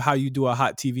example of how you do a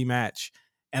hot TV match.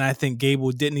 And I think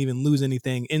Gable didn't even lose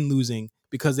anything in losing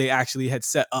because they actually had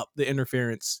set up the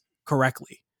interference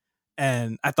correctly.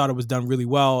 And I thought it was done really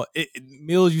well.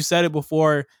 Mills, you said it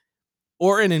before,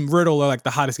 Orton and Riddle are like the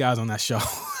hottest guys on that show.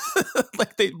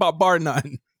 Like they bar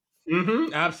none.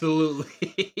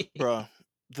 Absolutely. Bruh,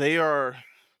 they're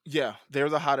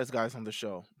the hottest guys on the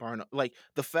show. Bar none. Like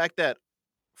the fact that,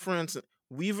 for instance,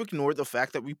 we've ignored the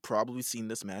fact that we've probably seen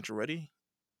this match already,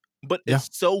 but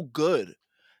it's so good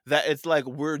that it's like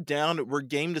we're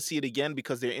game to see it again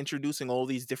because they're introducing all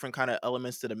these different kind of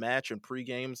elements to the match and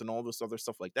pre-games and all this other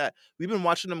stuff like that. We've been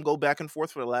watching them go back and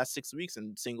forth for the last 6 weeks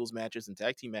in singles matches and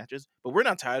tag team matches, but we're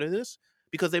not tired of this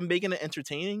because they're making it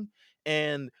entertaining.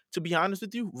 And to be honest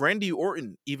with you, Randy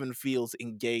Orton even feels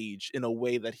engaged in a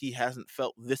way that he hasn't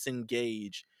felt this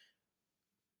engaged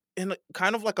in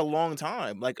kind of like a long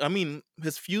time. Like, I mean,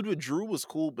 his feud with Drew was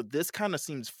cool, but this kind of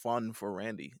seems fun for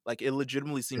Randy. Like, it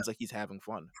legitimately seems like he's having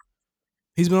fun.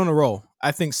 He's been on a roll.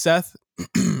 I think Seth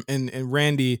and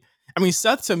Randy. I mean,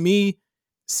 Seth to me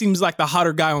seems like the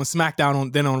hotter guy on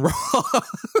SmackDown than on Raw.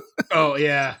 Oh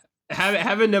yeah,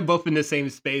 having them both in the same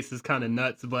space is kind of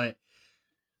nuts. But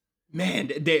man,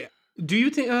 do you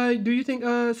think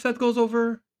Seth goes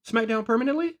over SmackDown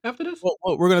permanently after this?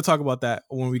 Well, we're gonna talk about that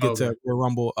when we get to Royal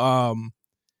Rumble.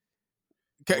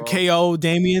 KO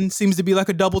Damian seems to be like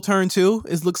a double turn too.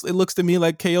 It looks to me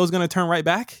like KO is gonna turn right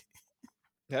back.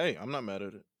 Hey, I'm not mad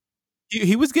at it.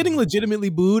 He was getting legitimately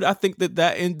booed. I think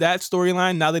that in that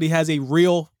storyline, now that he has a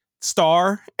real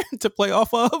star to play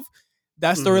off of,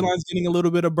 that storyline's getting a little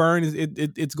bit of burn.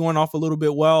 It's going off a little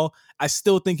bit well. I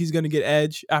still think he's going to get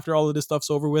Edge after all of this stuff's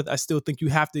over with. I still think you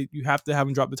have to have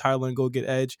him drop the title and go get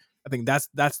Edge. I think that's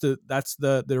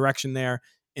the direction there,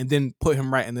 and then put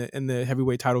him right in the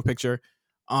heavyweight title picture.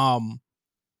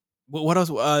 What else?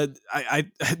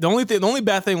 The only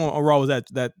bad thing on Raw was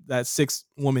that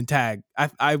 6-woman tag.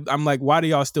 I'm like, why do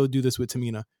y'all still do this with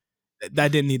Tamina?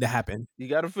 That didn't need to happen. You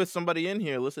got to fit somebody in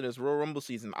here. Listen, it's Royal Rumble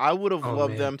season. I would have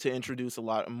loved them to introduce a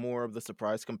lot more of the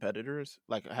surprise competitors,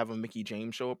 like have a Mickie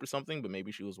James show up or something, but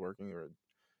maybe she was working or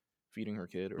feeding her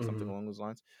kid or something along those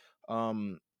lines.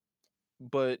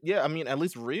 But yeah, I mean, at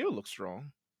least Rhea looks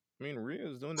strong. I mean,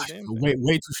 Rhea's doing the damn thing.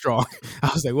 Way too strong. I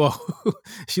was like, whoa,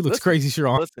 she looks crazy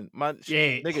strong. Listen,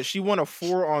 nigga, she won a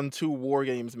 4-on-2 War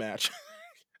Games match.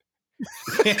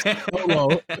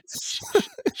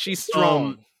 She's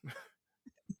strong.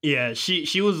 Yeah,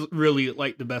 she was really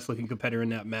like the best looking competitor in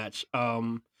that match.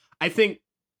 I think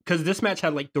because this match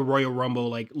had like the Royal Rumble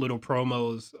like little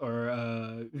promos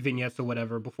or vignettes or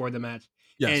whatever before the match,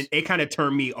 and it kind of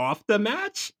turned me off the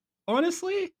match,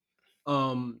 honestly.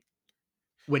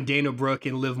 When Dana Brooke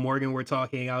and Liv Morgan were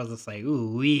talking, I was just like,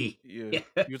 ooh wee. Yeah.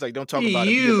 He was like, don't talk about it.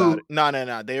 Be about it.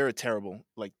 No. They are terrible.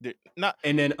 Like they're not.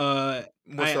 And then I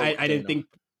didn't think.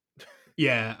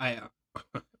 Yeah,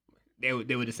 they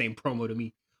were the same promo to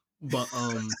me, but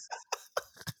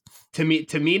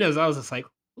Tamina's, I was just like,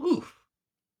 ooh,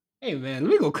 hey man,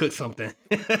 let me go cook something.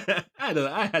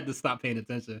 I had to stop paying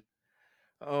attention.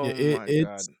 Oh my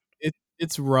god,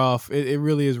 it's rough. It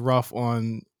really is rough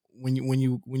on. When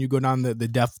you go down the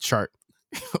depth chart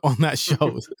on that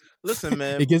show. Listen,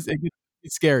 man, it gets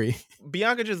scary.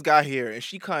 Bianca just got here and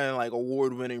she kind of like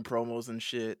award-winning promos and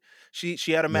shit. She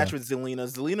had a match with Zelina.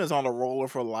 Zelina's on a roller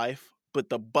for life, but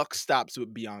the buck stops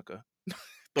with Bianca.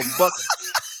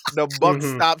 the buck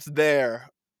stops there,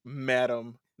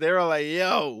 madam. They're like,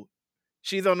 yo,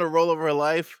 she's on the roller of her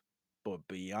life. But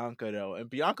Bianca though, and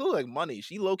Bianca look like money.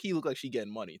 She low key look like she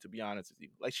getting money. To be honest with you,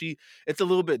 like it's a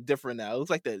little bit different now. It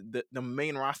looks like the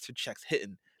main roster check's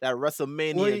hitting. That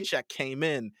WrestleMania check came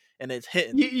in and it's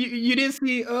hitting. You didn't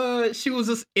see? She was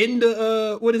just in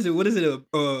the what is it? It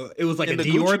was like in a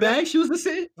Dior bag. She was just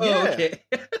in. Yeah. Oh, okay.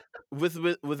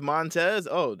 with Montez.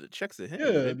 Oh, the checks are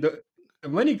hitting. Yeah, the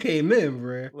money came in,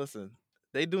 bro. Listen,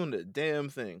 they doing the damn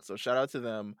thing. So shout out to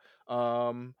them.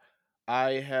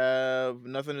 I have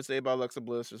nothing to say about Alexa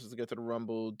Bliss. Just to get to the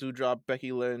Rumble. Do drop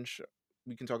Becky Lynch.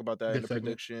 We can talk about that in the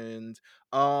predictions.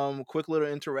 Quick little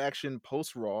interaction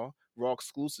post Raw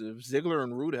exclusive. Ziggler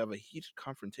and Rude have a heated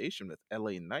confrontation with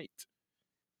LA Knight.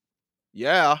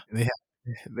 Yeah,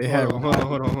 they had.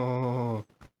 Hold on.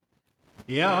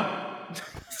 Yeah.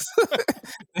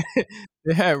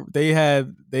 they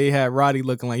had Roddy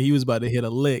looking like he was about to hit a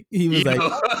lick. He was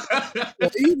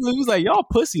he was like, y'all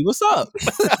pussy, what's up?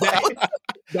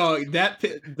 Dog,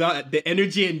 the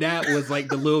energy in that was like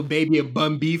the little Baby and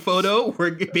Bun B photo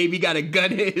where Baby got a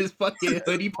gun in his fucking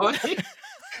hoodie pocket.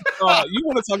 You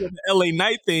want to talk about the LA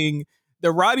Knight thing?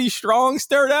 the Roddy Strong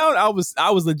stare down, I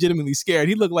was legitimately scared.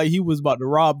 He looked like he was about to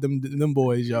rob them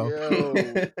boys, yo.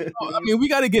 I mean, we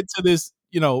got to get to this.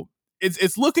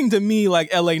 It's looking to me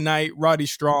like LA Knight, Roddy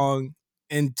Strong,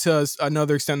 and to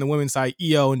another extent the women's side,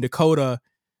 EO and Dakota,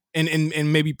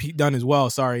 and maybe Pete Dunne as well.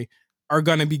 Sorry, are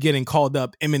going to be getting called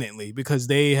up imminently because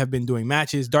they have been doing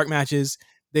dark matches.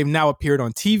 They've now appeared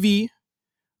on TV,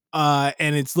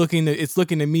 and it's looking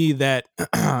to me that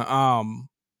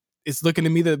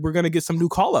we're gonna get some new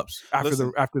call ups after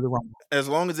the Rumble. As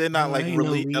long as they're not like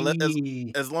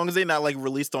as long as they're not like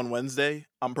released on Wednesday,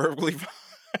 I'm perfectly fine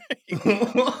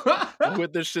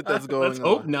with the shit that's going on. Let's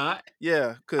hope not.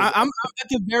 Yeah, because I'm at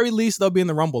the very least they'll be in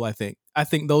the Rumble. I think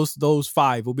those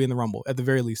 5 will be in the Rumble at the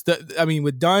very least. I mean,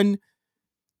 with Dunn,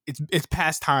 it's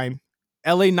past time.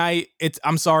 LA Knight,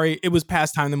 I'm sorry, it was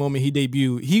past time the moment he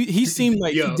debuted. He seemed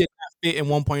like he did not fit in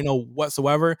 1.0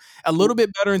 whatsoever. A little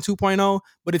bit better in 2.0,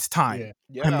 but it's time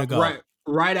for him to go.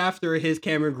 Right after his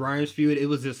Cameron Grimes feud, it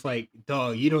was just like,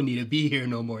 dog, you don't need to be here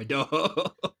no more,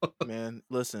 dog. Man,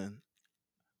 listen.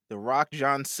 The Rock,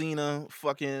 John Cena,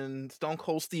 fucking Stone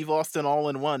Cold Steve Austin all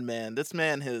in one, man. This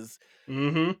man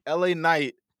LA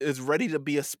Knight is ready to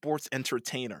be a sports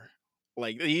entertainer.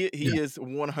 Like he is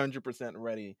 100%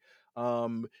 ready.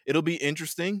 It'll be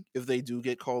interesting if they do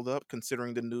get called up,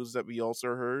 considering the news that we also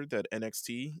heard that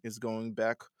NXT is going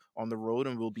back on the road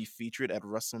and will be featured at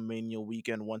WrestleMania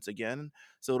weekend once again.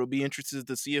 So it'll be interesting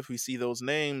to see if we see those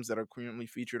names that are currently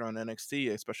featured on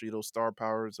NXT, especially those star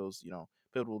powers, those,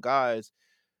 pivotal guys,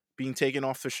 being taken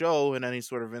off the show in any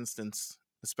sort of instance,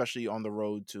 especially on the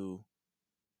road to,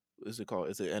 what is it called?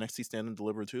 Is it NXT Stand and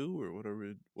Deliver 2 or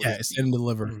whatever? It's Stand and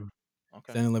Deliver.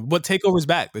 Okay. Stand and Deliver. But TakeOver's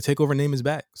back. The TakeOver name is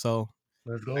back. So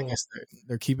let's go. I guess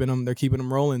they're keeping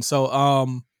them rolling. So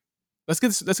let's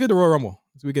get the Royal Rumble.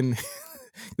 So we can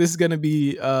this is gonna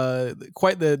be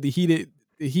quite the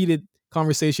heated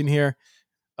conversation here.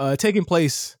 Taking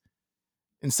place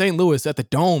in St. Louis at the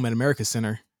Dome at America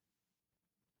Center.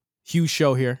 Huge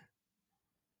show here.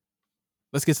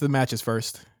 Let's get to the matches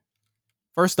first.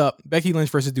 First up, Becky Lynch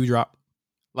versus Doudrop.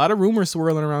 A lot of rumors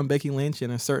swirling around Becky Lynch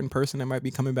and a certain person that might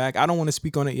be coming back. I don't want to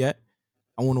speak on it yet.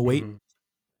 I want to wait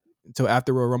until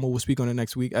after Royal Rumble. We'll speak on it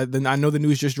next week. I know the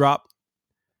news just dropped,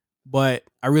 but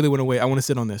I really want to wait. I want to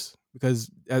sit on this because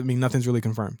nothing's really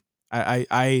confirmed.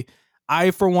 I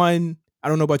for one, I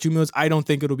don't know about you, Mills. I don't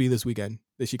think it'll be this weekend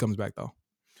that she comes back though.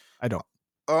 I don't.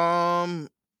 I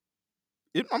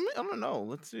don't know.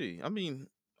 Let's see. I mean,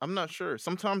 I'm not sure.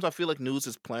 Sometimes I feel like news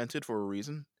is planted for a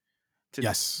reason to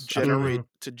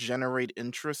generate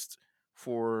interest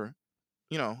for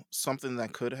something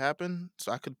that could happen.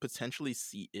 So I could potentially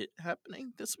see it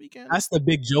happening this weekend. That's the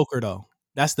big joker though.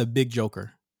 That's the big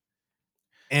joker.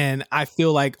 And I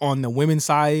feel like on the women's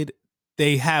side,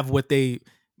 they have what they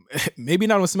maybe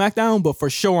not on SmackDown, but for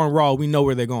sure on Raw, we know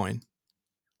where they're going.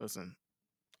 Listen,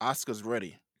 Asuka's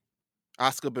ready.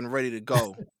 Asuka been ready to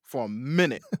go for a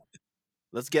minute.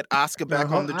 Let's get Asuka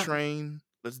back on the train.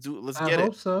 Let's get it. I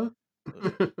hope so.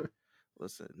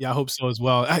 Listen. Yeah, I hope so as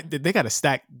well. They got a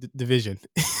stacked division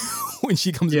when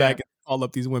she comes back and call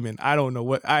up these women. I don't know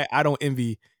what I don't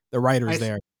envy the writers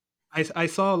there. I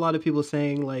saw a lot of people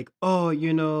saying like, oh,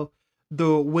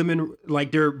 the women,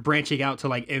 like they're branching out to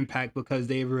like Impact because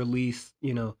they've released,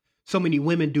 so many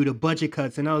women due to budget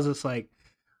cuts. And I was just like,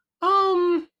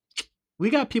 we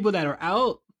got people that are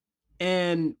out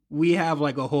and we have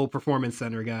like a whole performance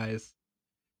center, guys.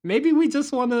 Maybe they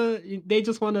just want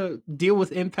to deal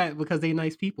with Impact because they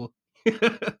nice people. And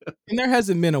there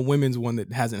hasn't been a women's one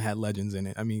that hasn't had legends in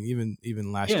it. I mean,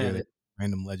 even last year, they had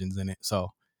random legends in it. So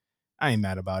I ain't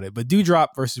mad about it. But Doudrop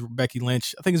versus Becky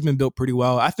Lynch, I think it's been built pretty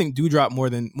well. I think Doudrop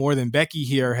more than Becky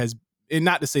here has, and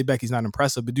not to say Becky's not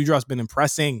impressive, but Doudrop's been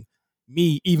impressing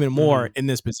me even more in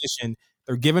this position.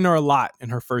 They're giving her a lot in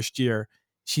her first year.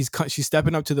 She's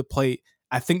stepping up to the plate.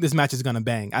 I think this match is gonna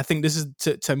bang. I think this is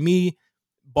to me,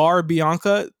 bar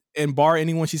Bianca and bar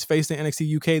anyone she's faced in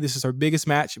NXT UK. This is her biggest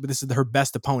match, but this is her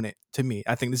best opponent to me.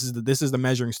 I think this is the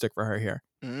measuring stick for her here.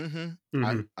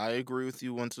 I agree with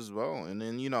you once as well. And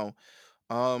then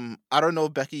I don't know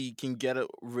if Becky can get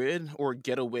rid or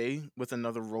get away with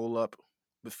another roll up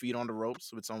with feet on the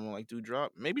ropes with someone like Doudrop.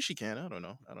 Maybe she can. I don't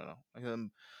know.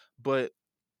 But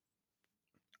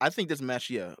I think this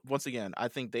match, once again, I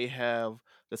think they have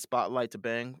the spotlight to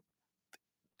bang,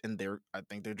 and I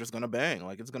think they're just gonna bang.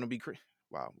 Like it's gonna be crazy.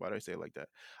 Wow, why did I say it like that?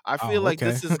 I feel like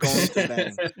this is going to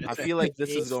bang. I feel like this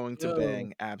is going to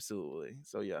bang, absolutely.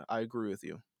 So yeah, I agree with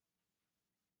you.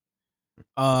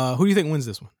 Who do you think wins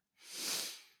this one?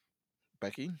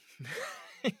 Becky.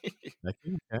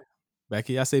 Becky, okay.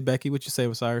 Becky, I say Becky. What you say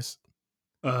with Cyrus?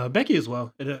 Becky as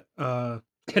well.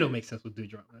 It'll make sense with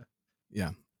Doudrop, man.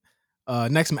 Yeah.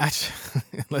 Next match.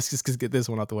 Let's just get this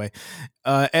one out the way.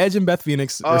 Edge and Beth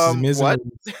Phoenix versus Miz what?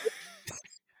 and Maurice.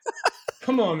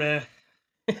 Come on, man.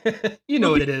 You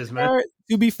know what it is, man.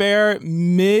 To be fair,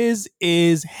 Miz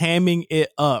is hamming it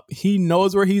up. He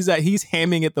knows where he's at. He's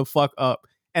hamming it the fuck up.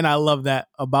 And I love that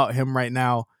about him right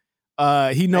now.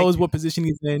 He knows what position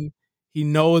he's in. He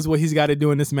knows what he's got to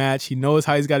do in this match. He knows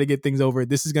how he's got to get things over.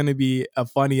 This is going to be a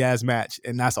funny ass match.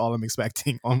 And that's all I'm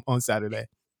expecting on Saturday.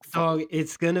 Dog,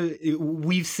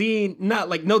 we've seen, not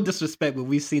like no disrespect, but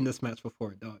we've seen this match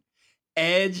before, dog.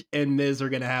 Edge and Miz are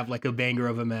going to have like a banger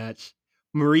of a match.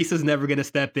 Maurice is never going to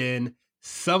step in.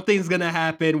 Something's going to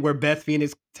happen where Beth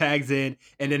Phoenix tags in,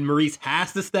 and then Maurice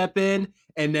has to step in,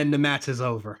 and then the match is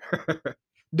over.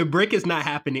 The brick is not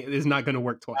happening. It's not going to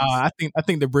work twice. I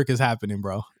think the brick is happening,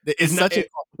 bro. It's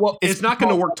not going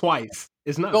to work twice.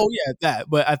 It's not. Oh yeah, that.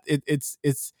 But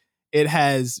it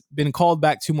has been called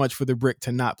back too much for the brick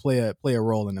to not play a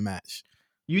role in the match.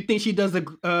 You think she does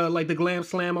the like the glam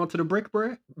slam onto the brick,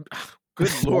 bro? Good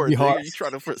lord, nigga, you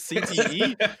trying to put CTE?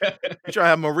 You trying to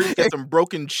have Maurice get some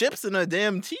broken chips in her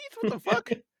damn teeth? What the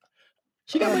fuck?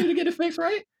 She got ready to get it fixed,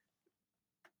 right?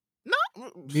 No.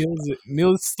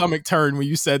 Neil's stomach turned when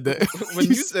you said that. When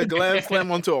you said glam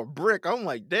slam onto a brick, I'm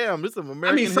like, damn, this is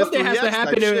American something has to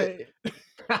happen.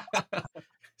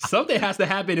 Something has to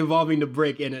happen involving the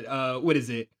brick, and what is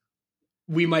it?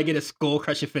 We might get a skull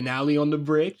crushing finale on the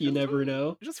brick. You never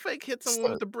know. Just fake hit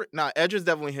someone with the brick. Nah, Edge is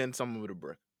definitely hitting someone with a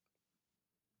brick.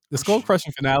 The skull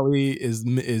crushing finale is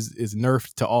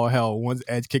nerfed to all hell once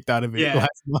Edge kicked out of it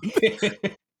last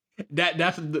month.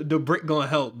 That's the brick gonna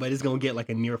help, but it's gonna get like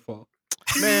a near fall.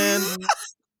 Man,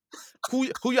 who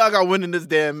y'all got winning this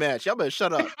damn match? Y'all better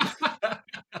shut up.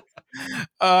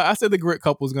 I said the grit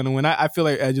couple is gonna win. I feel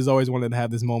like Edge has always wanted to have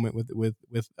this moment with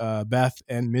Beth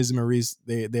and Miz Maurice.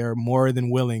 They're more than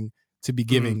willing to be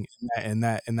giving in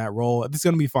that role. This is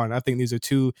gonna be fun. I think these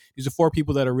are four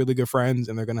people that are really good friends,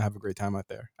 and they're gonna have a great time out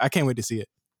there. I can't wait to see it.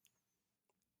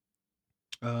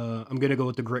 I'm gonna go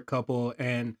with the grit couple,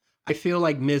 and I feel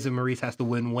like Miz and Maurice has to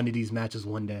win one of these matches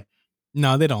one day.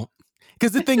 No, they don't.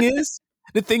 Because the thing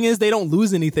is, they don't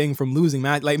lose anything from losing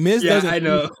match. Like Miz doesn't. I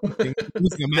know.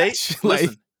 Losing a match.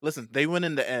 Listen, they win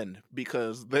in the end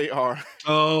because they are.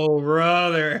 Oh,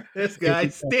 brother, this guy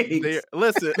stinks.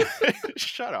 Listen,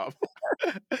 shut up.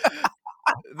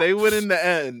 They win in the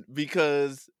end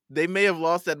because they may have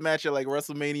lost that match at like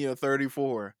WrestleMania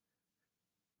 34,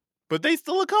 but they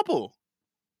still a couple.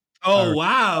 Oh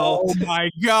wow! Oh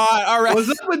my god! All right, what's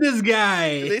up with this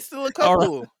guy? They still a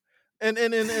couple, and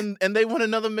they won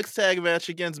another mixed tag match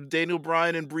against Daniel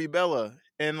Bryan and Brie Bella,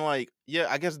 and like, yeah,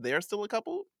 I guess they're still a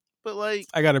couple, but like,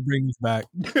 I gotta bring this back.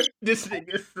 This thing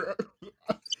is.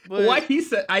 Why he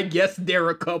said? I guess they're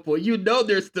a couple. You know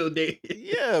they're still dating.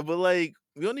 Yeah, but like,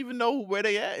 we don't even know where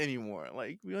they at anymore.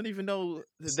 Like, we don't even know.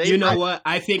 What?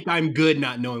 I think I'm good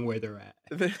not knowing where they're at.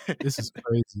 This is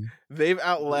crazy. They've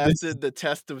outlasted the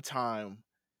test of time.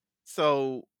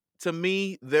 So, to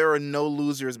me, there are no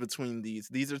losers between these.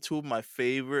 These are two of my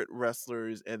favorite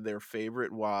wrestlers and their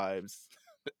favorite wives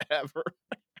ever.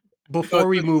 Before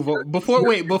we move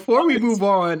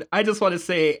on, I just want to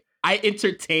say I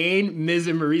entertained Miz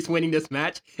and Maurice winning this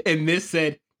match, and Miz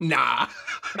said, "Nah."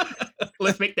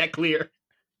 Let's make that clear.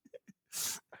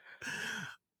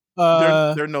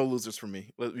 There are no losers for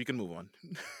me. We can move on.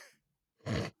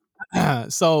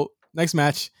 So next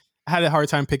match, I had a hard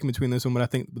time picking between this one, but I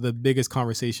think the biggest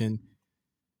conversation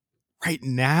right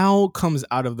now comes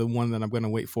out of the one that I'm going to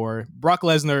wait for: Brock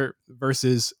Lesnar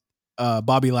versus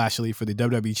Bobby Lashley for the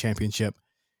WWE Championship.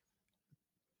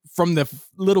 From the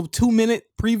little 2-minute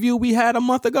preview we had a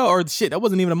month ago, or shit, that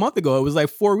wasn't even a month ago. It was like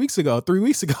 3 weeks ago.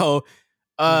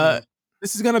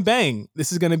 This is gonna bang.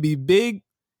 This is gonna be big,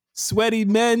 sweaty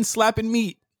men slapping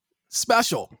meat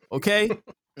special. Okay,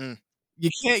 You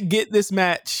can't get this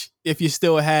match if you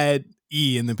still had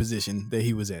E in the position that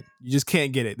he was in. You just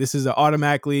can't get it. This is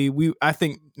automatically. I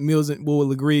think Mills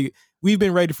will agree. We've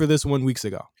been ready for this 1 week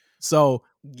ago. So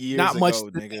years not ago, much.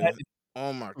 Nigga.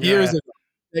 Oh my god. Years ago.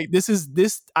 Like,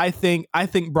 this. I think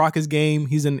Brock is game.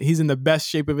 He's in the best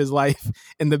shape of his life,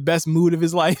 in the best mood of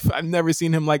his life. I've never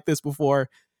seen him like this before.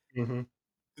 Mm-hmm.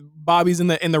 Bobby's in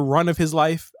the run of his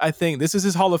life. I think this is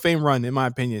his Hall of Fame run, in my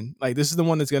opinion. Like, this is the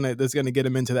one that's gonna get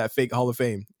him into that fake Hall of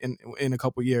Fame in a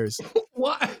couple years.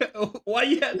 Why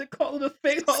you had to call it a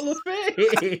fake Hall of Fame?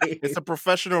 It's a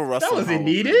professional wrestling. That wasn't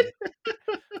needed.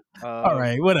 All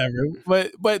right,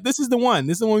 whatever. But this is the one.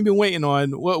 This is the one we've been waiting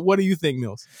on. What do you think,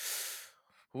 Mills?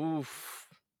 Oof.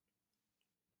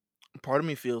 Part of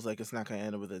me feels like it's not gonna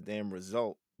end up with a damn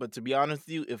result But to be honest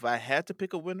with you, if I had to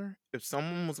pick a winner, if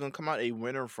someone was going to come out a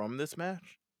winner from this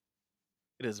match,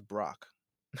 it is Brock.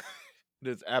 It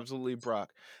is absolutely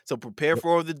Brock. So prepare for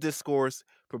all the discourse.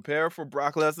 Prepare for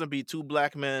Brock Lesnar to be 2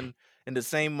 black men in the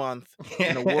same month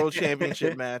in a world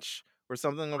championship match or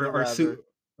something of the rather.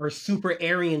 Or super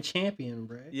Aryan champion,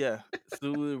 bro. Yeah.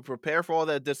 So prepare for all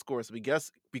that discourse.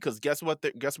 Because guess what?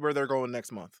 Guess where they're going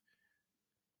next month?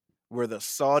 Where the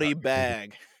Saudi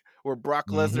bag, where Brock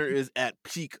Lesnar is at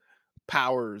peak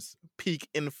powers, peak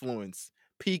influence,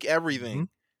 peak everything.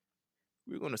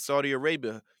 We're going to Saudi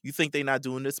Arabia. You think they're not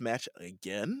doing this match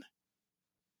again?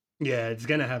 Yeah, it's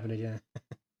gonna happen again.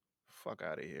 Fuck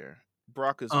out of here.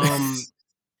 Brock is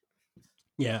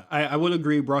yeah, I would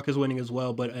agree Brock is winning as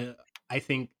well, but I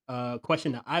think a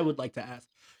question that I would like to ask: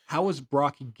 how is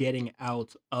Brock getting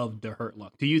out of the Hurt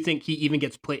Lock? Do you think he even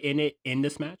gets put in it in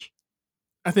this match?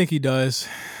 I think he does.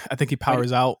 I think he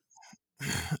powers out.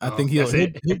 I think he'll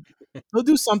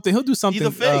do something. He'll do something.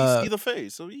 He's the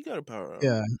face. So you got to power out.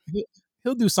 Yeah,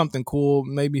 he'll do something cool.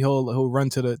 Maybe he'll run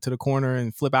to the corner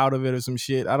and flip out of it or some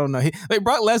shit. I don't know. Like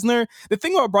Brock Lesnar. The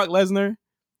thing about Brock Lesnar,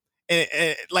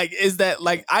 like, is that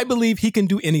like I believe he can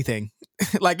do anything.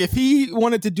 Like if he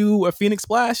wanted to do a Phoenix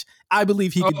Splash, I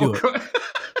believe he could do it.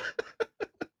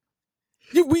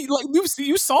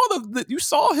 You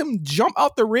saw him jump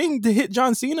out the ring to hit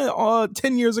John Cena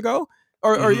 10 years ago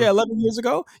or 11 years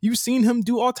ago. You've seen him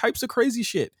do all types of crazy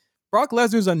shit. Brock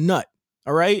Lesnar's a nut,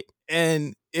 all right?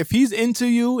 And if he's into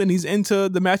you and he's into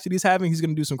the match that he's having, he's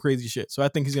going to do some crazy shit. So I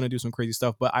think he's going to do some crazy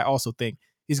stuff, but I also think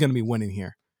he's going to be winning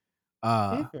here.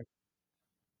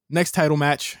 Next title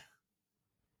match,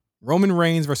 Roman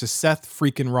Reigns versus Seth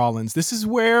freaking Rollins. This is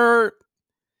where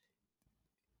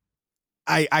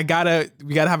we gotta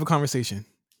have a conversation.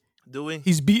 Do we?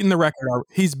 He's beaten the record.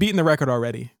 He's beaten the record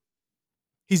already.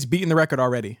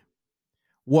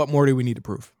 What more do we need to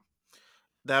prove?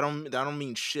 That don't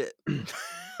mean shit.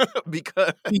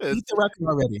 Because he beat the record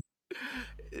already.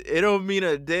 It don't mean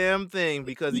a damn thing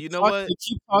because you know what? They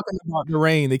keep talking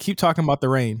about the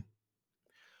reign.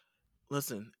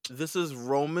 Listen, this is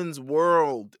Roman's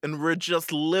world, and we're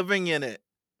just living in it.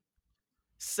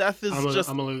 Seth is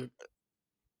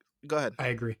Go ahead. I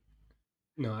agree.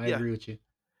 No, I agree with you.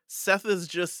 Seth is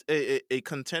just a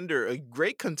contender, a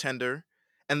great contender,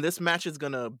 and this match is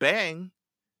gonna bang.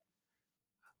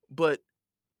 But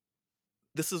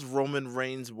this is Roman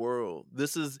Reigns' world.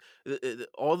 This is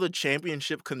all the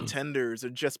championship contenders are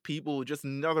just people, just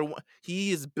another one. He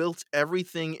has built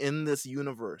everything in this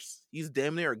universe. He's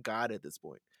damn near a god at this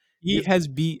point. He has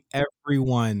beat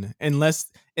everyone,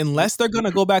 unless they're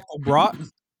gonna go back to Brock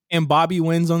and Bobby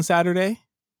wins on Saturday,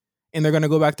 and they're gonna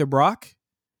go back to Brock.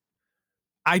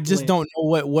 I just don't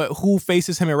know who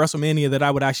faces him at WrestleMania that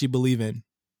I would actually believe in.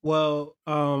 Well,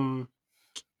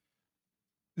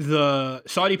 the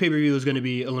Saudi pay-per-view is going to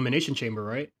be Elimination Chamber,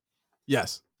 right?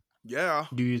 Yes. Yeah.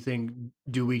 Do you think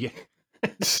that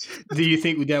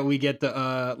we get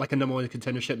the like a number one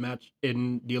contendership match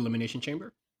in the Elimination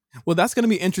Chamber? Well, that's going to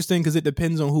be interesting because it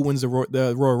depends on who wins the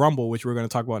Royal Rumble, which we're going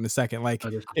to talk about in a second. Like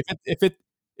if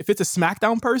it's a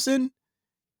SmackDown person,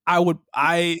 I would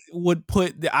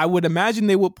imagine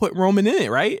they would put Roman in it,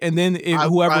 right? And then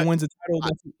whoever wins the title,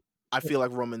 I feel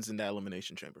like Roman's in that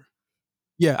Elimination Chamber.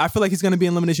 Yeah, I feel like he's going to be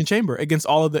in Elimination Chamber against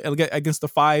the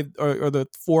five or the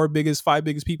five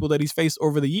biggest people that he's faced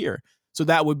over the year. So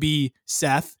that would be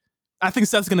Seth. I think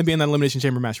Seth's going to be in that Elimination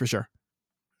Chamber match for sure.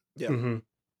 Yeah. Mm-hmm.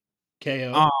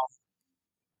 KO.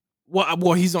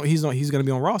 Well, he's going to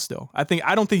be on Raw still. I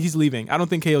don't think he's leaving. I don't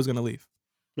think KO's going to leave.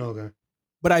 Okay.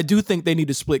 But I do think they need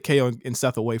to split KO and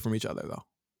Seth away from each other, though.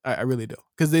 I really do,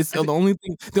 because the only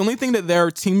thing that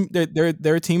their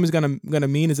team is gonna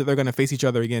mean is that they're gonna face each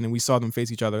other again, and we saw them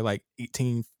face each other like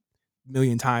 18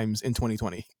 million times in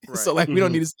 2020. Right. So like we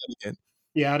don't need to see it again.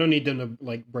 Yeah, I don't need them to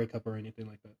like break up or anything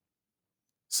like that.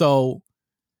 So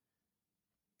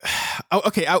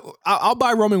okay, I'll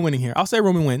buy Roman winning here. I'll say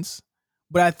Roman wins,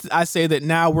 but I say that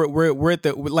now we're at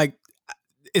the like.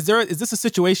 Is this a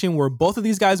situation where both of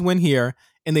these guys win here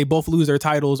and they both lose their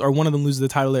titles, or one of them loses the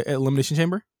title at Elimination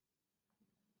Chamber?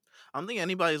 I don't think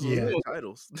anybody's losing their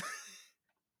titles.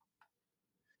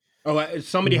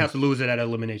 Somebody has to lose it at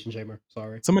Elimination Chamber.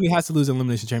 Sorry. Somebody has to lose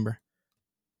Elimination Chamber.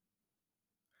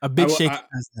 A big shake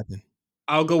has to happen.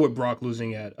 I'll go with Brock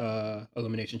losing at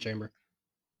Elimination Chamber.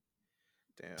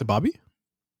 Damn. To Bobby?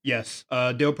 Yes.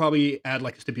 They'll probably add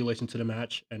like a stipulation to the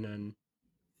match, and then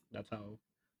that's how.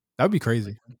 That would be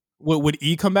crazy. Would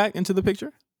E come back into the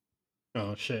picture?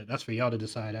 Oh shit, that's for y'all to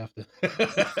decide after.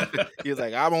 He was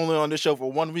like, I'm only on this show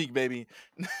for 1 week, baby.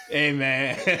 Hey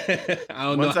man, I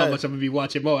don't know Once how much I'm gonna be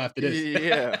watching more after this.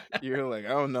 Yeah, you're like, I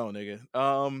don't know,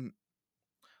 nigga.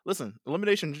 Listen,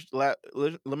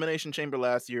 Elimination Chamber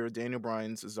last year: Daniel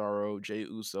Bryan, Cesaro, Jey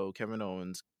Uso, Kevin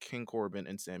Owens, King Corbin,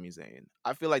 and Sami Zayn.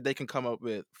 I feel like they can come up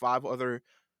with 5 other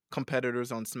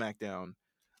competitors on SmackDown,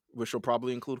 which will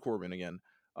probably include Corbin again,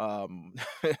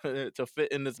 to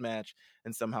fit in this match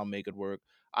and somehow make it work.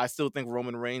 I still think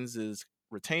Roman Reigns is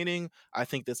retaining. I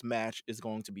think this match is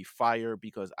going to be fire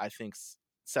because I think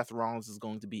Seth Rollins is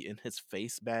going to be in his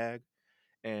face bag,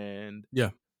 and Yeah.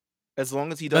 as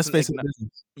long as he Let's doesn't, face it,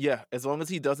 business. as long as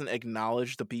he doesn't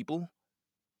acknowledge the people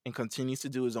and continues to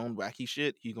do his own wacky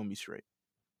shit, he's gonna be straight.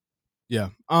 Yeah.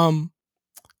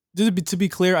 To be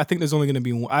clear, I think there's only going to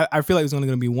be. I feel like there's only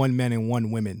going to be 1 men and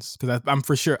 1 women's because I'm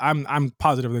for sure. I'm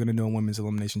positive they're going to do a women's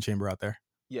elimination chamber out there.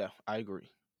 Yeah, I agree.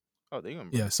 Oh, they're gonna.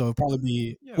 Yeah, so it'll probably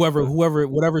be Yeah,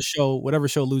 whatever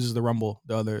show loses the Rumble,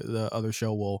 the other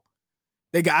show will.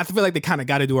 I feel like they kind of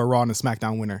got to do a Raw and a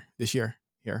SmackDown winner this year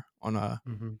here on on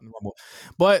the Rumble,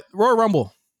 but Royal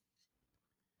Rumble.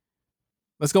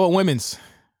 Let's go with women's.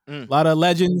 A lot of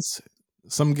legends,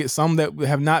 some that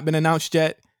have not been announced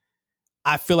yet.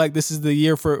 I feel like this is the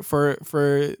year for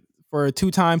a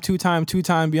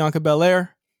two-time Bianca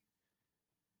Belair.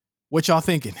 What y'all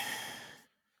thinking?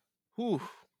 Whew.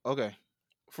 Okay.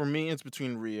 For me, it's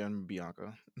between Rhea and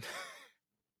Bianca.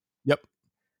 Yep.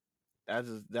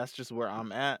 That's just where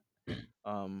I'm at.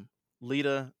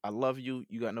 Lita, I love you.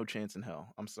 You got no chance in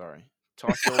hell. I'm sorry.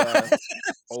 Toss your ass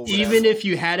over. Even if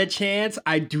you had a chance,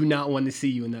 I do not want to see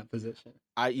you in that position.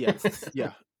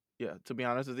 Yeah. To be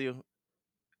honest with you,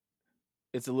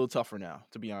 it's a little tougher now.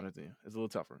 To be honest with you, it's a little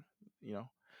tougher. You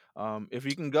know, if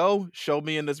you can go, show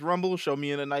me in this Rumble, show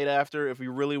me in the night after. If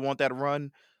you really want that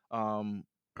run,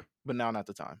 but now not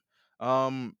the time.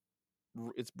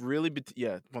 It's really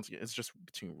once again, it's just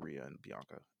between Rhea and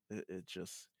Bianca. It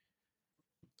just.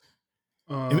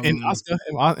 And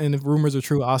Asuka, and if rumors are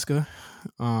true, Asuka.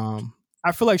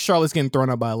 I feel like Charlotte's getting thrown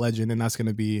out by a legend, and that's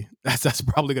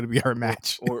probably gonna be her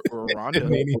match. Or Ronda.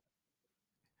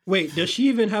 Wait, does she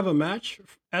even have a match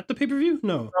at the pay-per-view?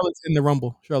 No. Charlotte's in the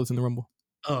Rumble.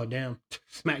 Oh damn,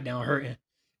 SmackDown hurting.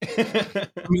 I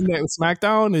mean,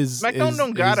 SmackDown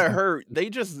don't gotta hurt.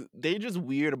 They just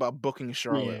weird about booking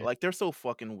Charlotte. Yeah. Like they're so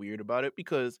fucking weird about it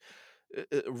because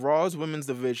Raw's women's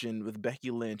division with Becky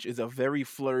Lynch is a very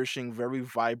flourishing, very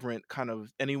vibrant kind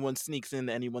of anyone sneaks in,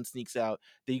 anyone sneaks out.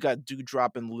 Then you got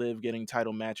Doudrop and Liv getting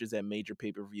title matches at major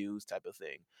pay-per-views type of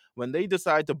thing. When they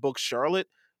decide to book Charlotte,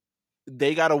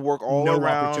 they got to work all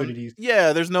around. Opportunities.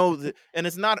 Yeah, there's no, and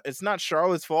it's not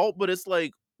Charlotte's fault, but it's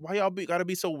like, why y'all gotta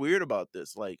be so weird about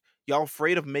this? Like, y'all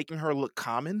afraid of making her look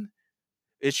common?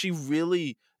 Is she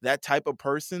really that type of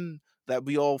person that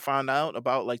we all found out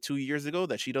about like 2 years ago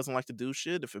that she doesn't like to do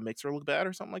shit if it makes her look bad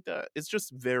or something like that? It's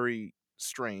just very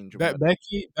strange.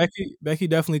 Becky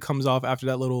definitely comes off after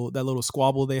that little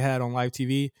squabble they had on live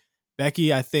TV.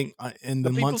 Becky, I think, in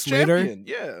the months later,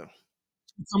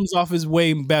 comes off as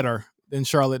way better than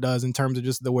Charlotte does in terms of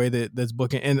just the way that's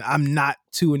booking. And I'm not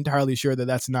too entirely sure that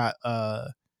that's not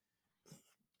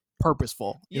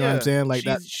purposeful. You know what I'm saying? Like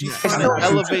she's trying to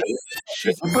elevate.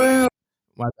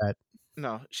 My bad.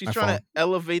 No, she's trying to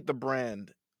elevate the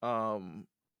brand.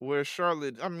 Where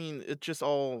Charlotte, I mean, it's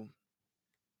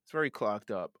very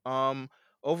clogged up.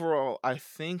 Overall, I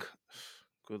think,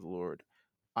 good Lord,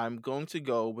 I'm going to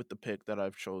go with the pick that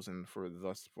I've chosen for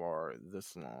thus far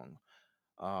this long.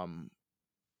 I'm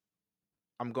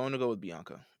going to go with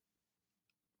Bianca.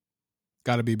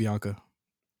 Gotta be Bianca.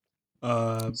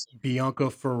 Bianca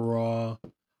for Raw,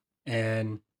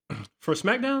 and for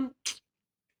SmackDown.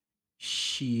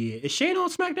 Shit, is Shane on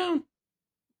SmackDown?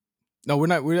 No, we're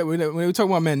not. We're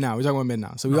talking about men now. We're talking about men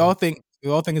now. So we all think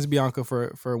it's Bianca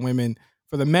for women.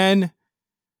 For the men,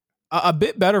 a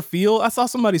bit better feel. I saw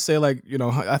somebody say, like, you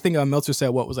know, I think Meltzer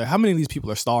said how many of these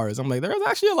people are stars? I'm like, there's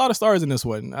actually a lot of stars in this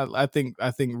one. I think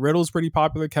Riddle's pretty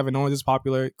popular. Kevin Owens is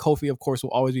popular. Kofi, of course,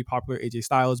 will always be popular. AJ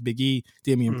Styles, Big E,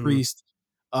 Damian Priest,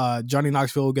 Johnny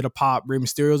Knoxville will get a pop. Rey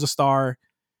Mysterio's a star.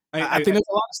 I think there's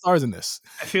a lot of stars in this.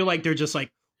 I feel like they're just like,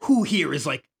 who here is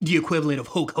like the equivalent of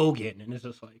Hulk Hogan? And it's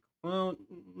just like, well,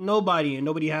 nobody, and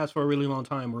nobody has for a really long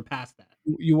time. We're past that.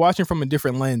 You're watching from a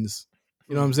different lens.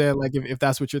 You know what I'm saying? Like if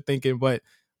that's what you're thinking, but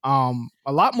a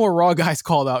lot more Raw guys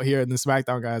called out here than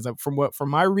SmackDown guys. From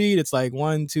my read, it's like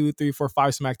 1, 2, 3, 4,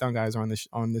 5 SmackDown guys are on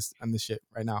this shit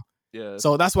right now. Yeah.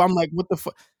 So that's why I'm like, what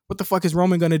the fuck is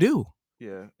Roman gonna do?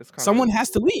 Yeah, it's someone has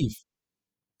to leave.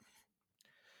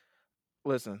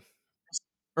 Listen,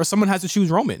 or someone has to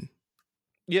choose Roman.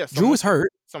 Yes, Drew is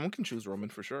hurt. Someone can choose Roman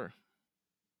for sure.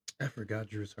 I forgot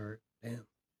Drew's hurt. Damn.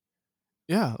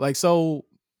 Yeah, like so.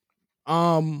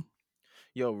 Yo,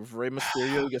 if Rey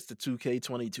Mysterio gets the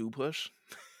 2K22 push.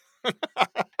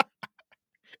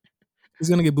 He's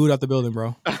gonna get booed out the building,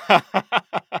 bro.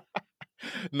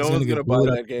 No He's one's get gonna buy booed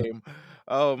out that the building. game.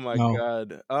 Oh my No.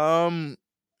 god.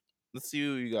 Let's see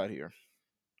who you got here.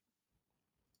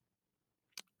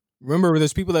 Remember,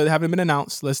 there's people that haven't been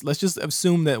announced. Let's just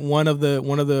assume that one of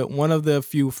the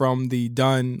few from the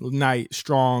Dunn Knight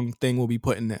Strong thing will be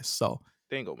put in this. So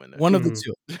They ain't gonna win that. one of the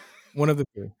two. One of the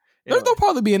two. Anyway. They'll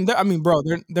probably be in there. I mean, bro,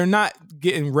 they're not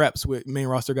getting reps with main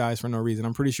roster guys for no reason.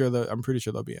 I'm pretty sure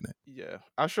they'll be in it. Yeah,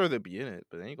 I'm sure they'll be in it,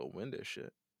 but they ain't gonna win this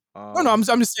shit. No, I'm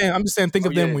just saying. Think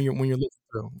of them yeah. when you're looking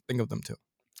through. Think of them too.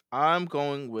 I'm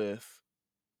going with.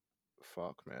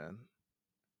 Fuck, man.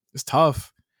 It's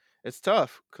tough. It's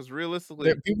tough because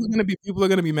realistically, people are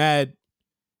gonna be mad.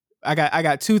 I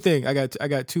got two things. I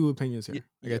got two opinions here.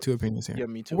 I got two opinions here. Yeah,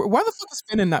 me too. Why the fuck is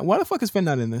Finn not? Why the fuck is Finn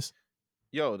not in this?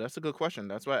 Yo, that's a good question.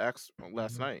 That's why I asked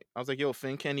last night. I was like, yo,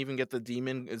 Finn can't even get the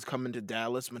Demon is coming to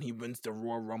Dallas when he wins the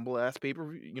Royal Rumble ass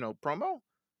paper, promo.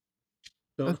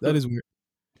 That is weird.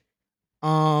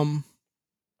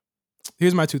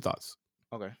 Here's my two thoughts.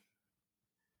 Okay.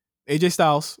 AJ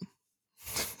Styles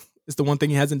is the one thing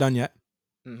he hasn't done yet.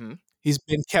 Mm-hmm. He's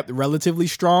been kept relatively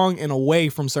strong and away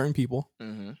from certain people.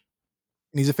 Mm-hmm. And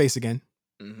he's a face again.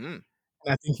 Mm-hmm. And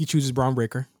I think he chooses Braun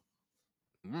Breaker.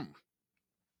 Mm.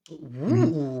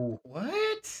 Ooh,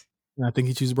 what? And I think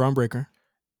he chooses Braun Breaker.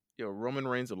 Yo, Roman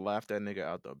Reigns would laugh that nigga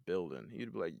out the building.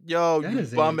 He'd be like, yo, That you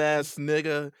is bum ass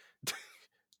nigga.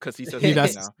 Because he says He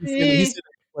that does.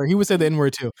 now. He would say the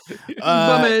N-word too.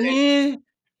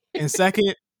 And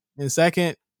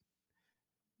second,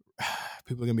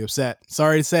 people are gonna be upset.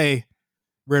 Sorry to say,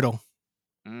 Riddle.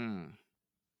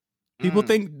 People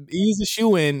think he's a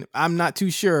shoe-in. I'm not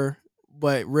too sure,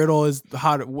 but Riddle is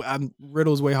hotter.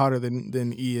 Riddle's way hotter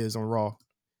than E is on Raw.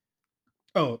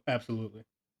 Oh, absolutely.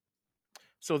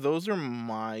 So those are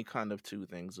my kind of two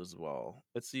things as well.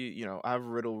 Let's see, I have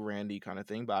Riddle Randy kind of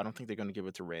thing, but I don't think they're going to give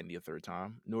it to Randy a third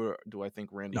time. Nor do I think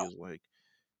Randy is like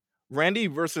Randy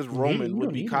versus Roman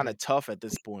would be kind of tough at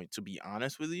this point, to be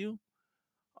honest with you.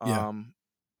 Yeah.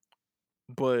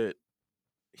 But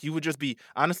he would just be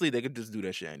honestly, they could just do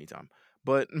that shit anytime.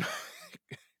 But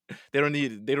they don't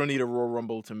need a Royal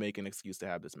Rumble to make an excuse to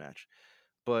have this match.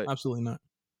 But absolutely not.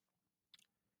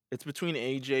 It's between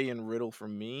AJ and Riddle for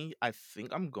me. I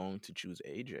think I'm going to choose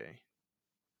AJ.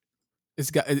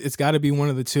 It's got to be one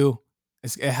of the two.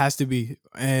 It has to be.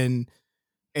 And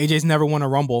AJ's never won a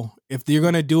Rumble. If you're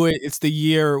gonna do it, it's the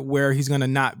year where he's gonna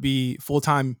not be full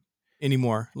time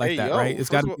anymore right? It's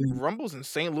got to be Rumbles in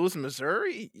St. Louis,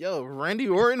 Missouri. Yo, Randy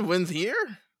Orton wins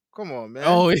here. Come on, man.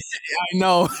 Oh, I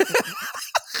know.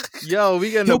 Yo,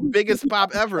 we getting the biggest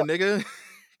pop ever, nigga.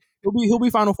 He'll be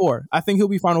Final Four. I think he'll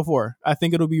be Final Four. I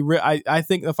think it'll be. I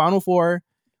think the Final Four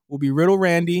will be Riddle,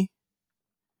 Randy,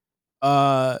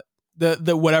 the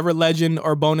whatever legend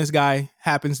or bonus guy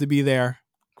happens to be there.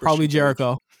 Christian probably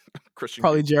Jericho.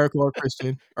 Probably Jericho or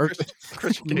Christian. Or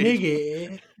Christian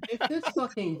nigga, is this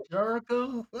fucking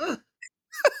Jericho?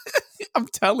 I'm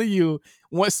telling you,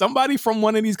 somebody from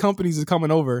one of these companies is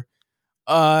coming over.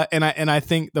 And I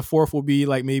think the fourth will be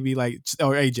maybe or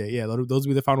AJ. Yeah, those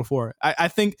will be the Final Four. I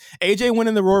think AJ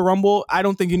winning the Royal Rumble, I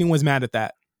don't think anyone's mad at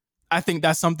that. I think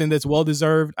that's something that's well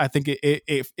deserved. I think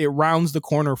it rounds the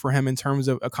corner for him in terms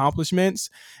of accomplishments.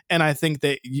 And I think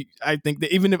that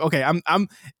even if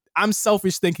I'm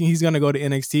selfish thinking he's gonna go to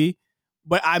NXT,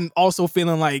 but I'm also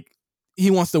feeling like he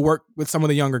wants to work with some of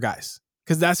the younger guys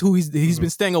because that's who he's been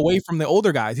staying away from the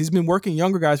older guys. He's been working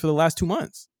younger guys for the last 2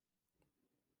 months.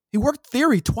 He worked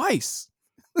Theory twice.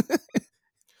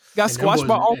 Got squashed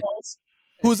by Almost,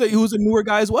 who's a newer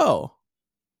guy as well.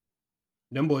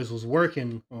 Them boys was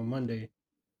working on Monday.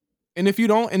 And if you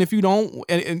don't,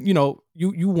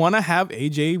 you want to have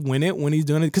AJ win it when he's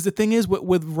doing it, because the thing is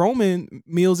with Roman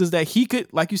Meals is that he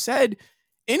could, like you said,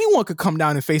 anyone could come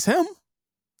down and face him.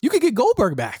 You could get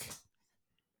Goldberg back.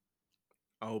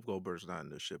 I hope Goldberg's not in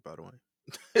this shit, by the way.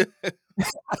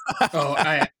 Oh,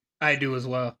 I do as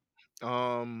well.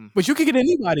 But you could get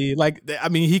anybody.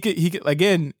 He could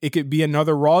again. It could be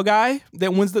another Raw guy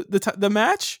that wins the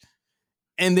match,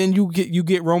 and then you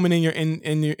get Roman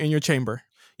in your chamber.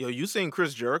 Yo, you saying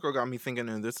Chris Jericho got me thinking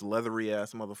of this leathery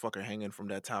ass motherfucker hanging from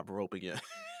that top rope again.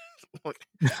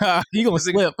 He gonna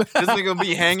slip. This nigga gonna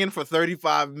be hanging for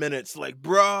 35 minutes,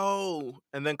 bro,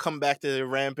 and then come back to the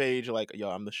Rampage yo,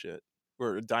 I'm the shit,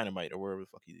 or Dynamite, or wherever the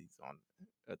fuck he's on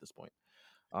at this point.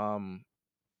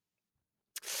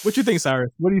 What you think, Cyrus?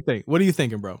 What do you think? What are you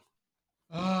thinking, bro?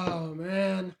 Oh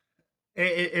man,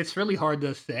 It's really hard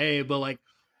to say, but like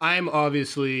I'm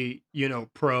obviously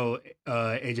pro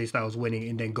AJ Styles winning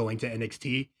and then going to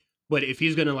NXT. But if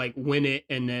he's gonna like win it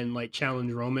and then like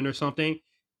challenge Roman or something,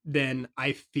 then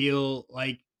I feel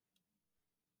like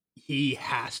he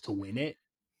has to win it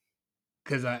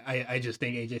because I just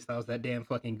think AJ Styles that damn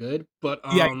fucking good. But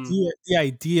the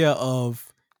idea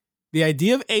of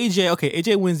AJ, okay,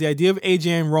 AJ wins. The idea of AJ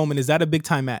and Roman, is that a big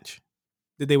time match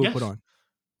that they would put on?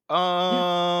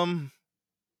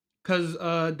 Because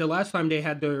the last time they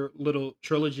had their little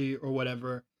trilogy or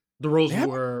whatever, the roles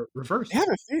were reversed. They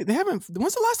haven't.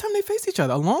 When's the last time they faced each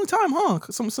other? A long time, huh?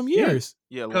 Some years.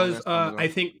 Yeah. Because I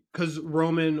think because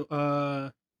Roman,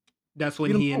 that's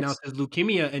when he announced his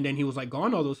leukemia, and then he was like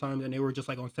gone all those times, and they were just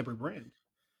like on separate brands.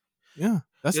 Yeah,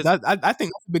 I think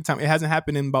that's a big time. It hasn't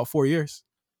happened in about 4 years.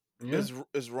 Yeah.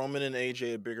 Is Roman and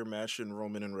AJ a bigger match than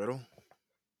Roman and Riddle?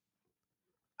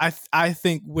 I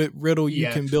think with Riddle you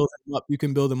can build him up. You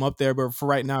can build him up there, but for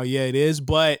right now, yeah, it is.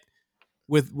 But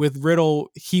with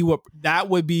Riddle, that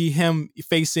would be him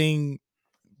facing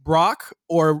Brock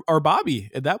or Bobby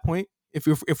at that point. If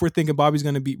we're thinking Bobby's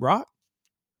going to beat Brock,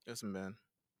 yes, man.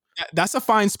 That's a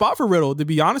fine spot for Riddle, to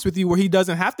be honest with you, where he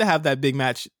doesn't have to have that big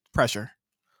match pressure.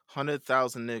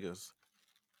 100,000 niggas.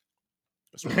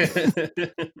 Let's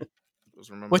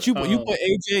remember. But you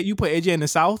put AJ in the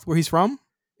South where he's from,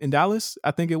 in Dallas.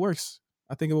 I think it works.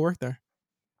 I think it will work there.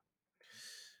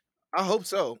 I hope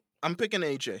so. I'm picking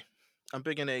AJ. I'm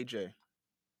picking AJ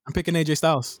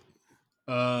Styles.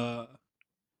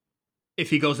 If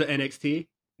he goes to NXT,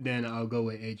 then I'll go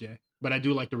with AJ. But I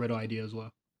do like the Riddle idea as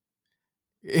well.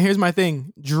 Here's my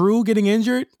thing. Drew getting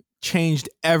injured changed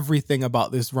everything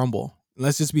about this Rumble.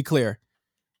 Let's just be clear.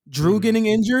 Drew getting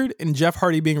injured and Jeff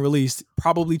Hardy being released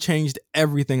probably changed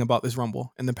everything about this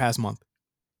Rumble in the past month.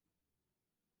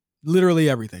 Literally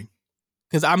everything.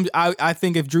 Because I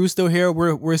think if Drew's still here,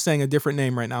 we're saying a different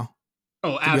name right now.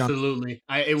 Oh, absolutely.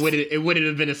 It wouldn't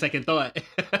have been a second thought.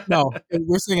 No,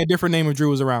 we're saying a different name if Drew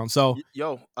was around. So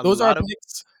those are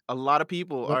picks. A lot of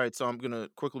people. All right, so I'm gonna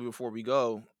quickly before we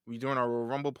go. We're doing our Royal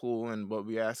Rumble pool, and what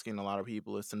we're asking a lot of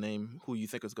people is to name who you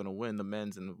think is going to win the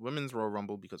men's and the women's Royal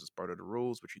Rumble because it's part of the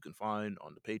rules, which you can find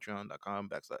on the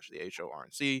patreon.com/the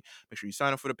HORNC. Make sure you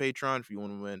sign up for the Patreon if you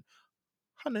want to win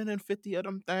 150 of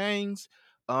them things.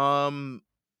 A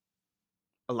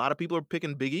lot of people are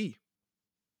picking Big E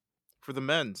for the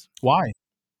men's. Why?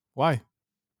 I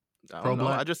don't know.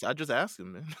 I just asked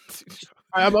him, man.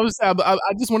 I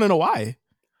just want to know why.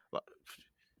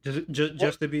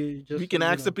 Just to be. We can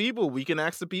ask the people. We can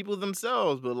ask the people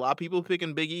themselves. But a lot of people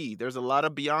picking Big E. There's a lot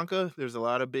of Bianca. There's a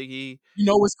lot of Big E. You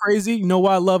know what's crazy? You know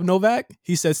why I love Novak?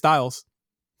 He said Styles.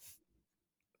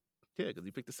 Yeah, because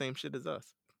he picked the same shit as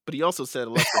us. But he also said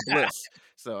Alexa Bliss.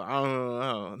 So I don't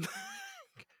know.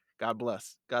 God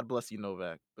bless you,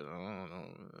 Novak. But I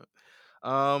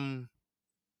don't know.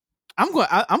 I'm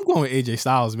going with AJ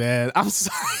Styles, man. I'm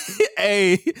sorry.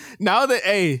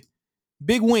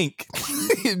 Big wink.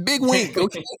 Big wink.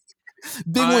 Okay.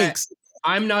 Big winks.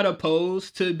 I'm not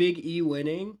opposed to Big E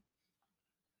winning,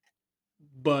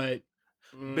 but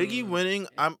Big E winning,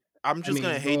 I'm just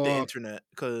gonna hate the internet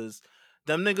because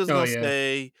them niggas gonna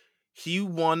say he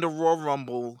won the Royal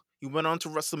Rumble. He went on to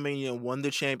WrestleMania and won the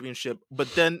championship,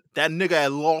 but then that nigga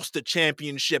had lost the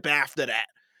championship after that.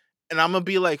 And I'm gonna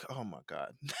be like, oh my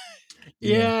God.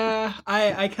 Yeah,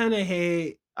 I kind of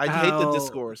hate. I hate the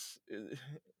discourse.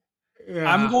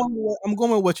 Yeah. I'm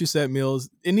going with what you said, Mills.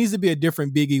 It needs to be a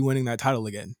different Big E winning that title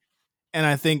again. And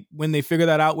I think when they figure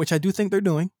that out, which I do think they're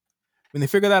doing, when they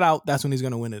figure that out, that's when he's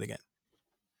going to win it again.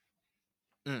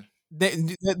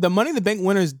 The Money in the Bank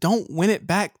winners don't win it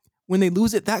back when they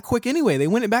lose it that quick anyway. They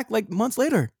win it back like months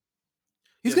later.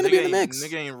 He's going to be in the mix.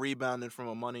 Nigga ain't rebounded from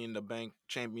a Money in the Bank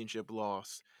championship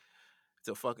loss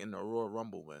to fucking a Royal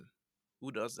Rumble win.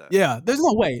 Who does that? Yeah, there's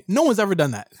no way. No one's ever done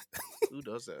that. Who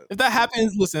does that? If that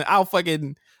happens, listen, I'll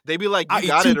fucking... They be like, you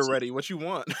got it already. What you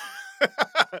want?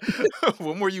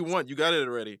 What more you want? You got it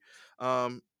already.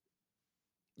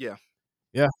 Yeah.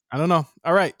 Yeah, I don't know.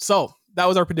 All right, so that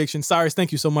was our prediction. Cyrus,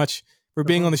 thank you so much for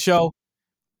being on the show.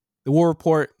 The War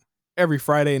Report every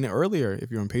Friday and earlier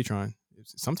if you're on Patreon.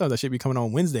 Sometimes I should be coming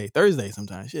on Wednesday, Thursday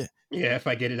sometimes. Shit. Yeah, if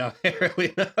I get it out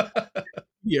early.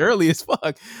 Yeah, early as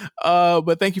fuck.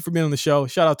 But thank you for being on the show.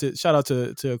 Shout out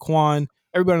to Quan,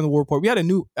 everybody on the War Report. We had a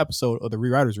new episode of the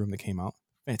Rewriters Room that came out.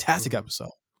 Fantastic episode.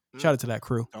 Shout out to that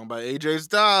crew. Talking about AJ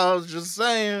Styles, just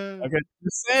saying. Okay,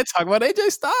 just saying. Talk about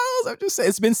AJ Styles. I'm just saying.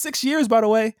 It's been 6 years, by the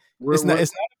way. It's not a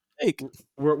mistake.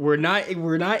 We're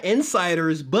not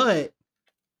insiders, but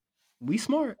we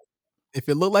smart. If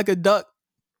it looked like a duck,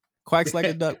 quacks like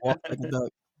a duck, walks like a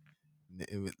duck.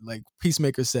 Like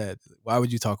Peacemaker said, why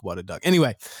would you talk about a duck?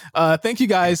 Anyway, thank you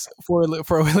guys for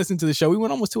listening to the show. We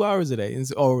went almost 2 hours today,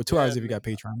 or 2 hours if you got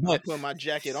Patreon. I'm putting my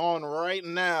jacket on right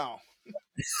now.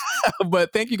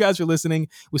 But thank you guys for listening.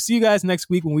 We'll see you guys next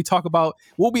week when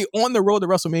we'll be on the road to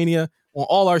WrestleMania on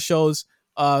all our shows.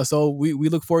 So we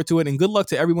look forward to it, and good luck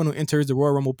to everyone who enters the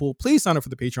Royal Rumble pool. Please sign up for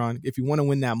the Patreon if you want to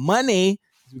win that money.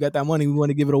 We got that money, we want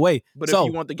to give it away. But if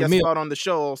you want the guest spot on the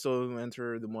show, also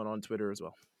enter the one on Twitter as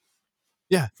well.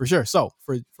 Yeah, for sure. So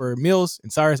for Mills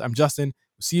and Cyrus, I'm Justin.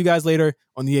 We'll see you guys later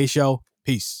on the A Show.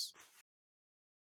 Peace.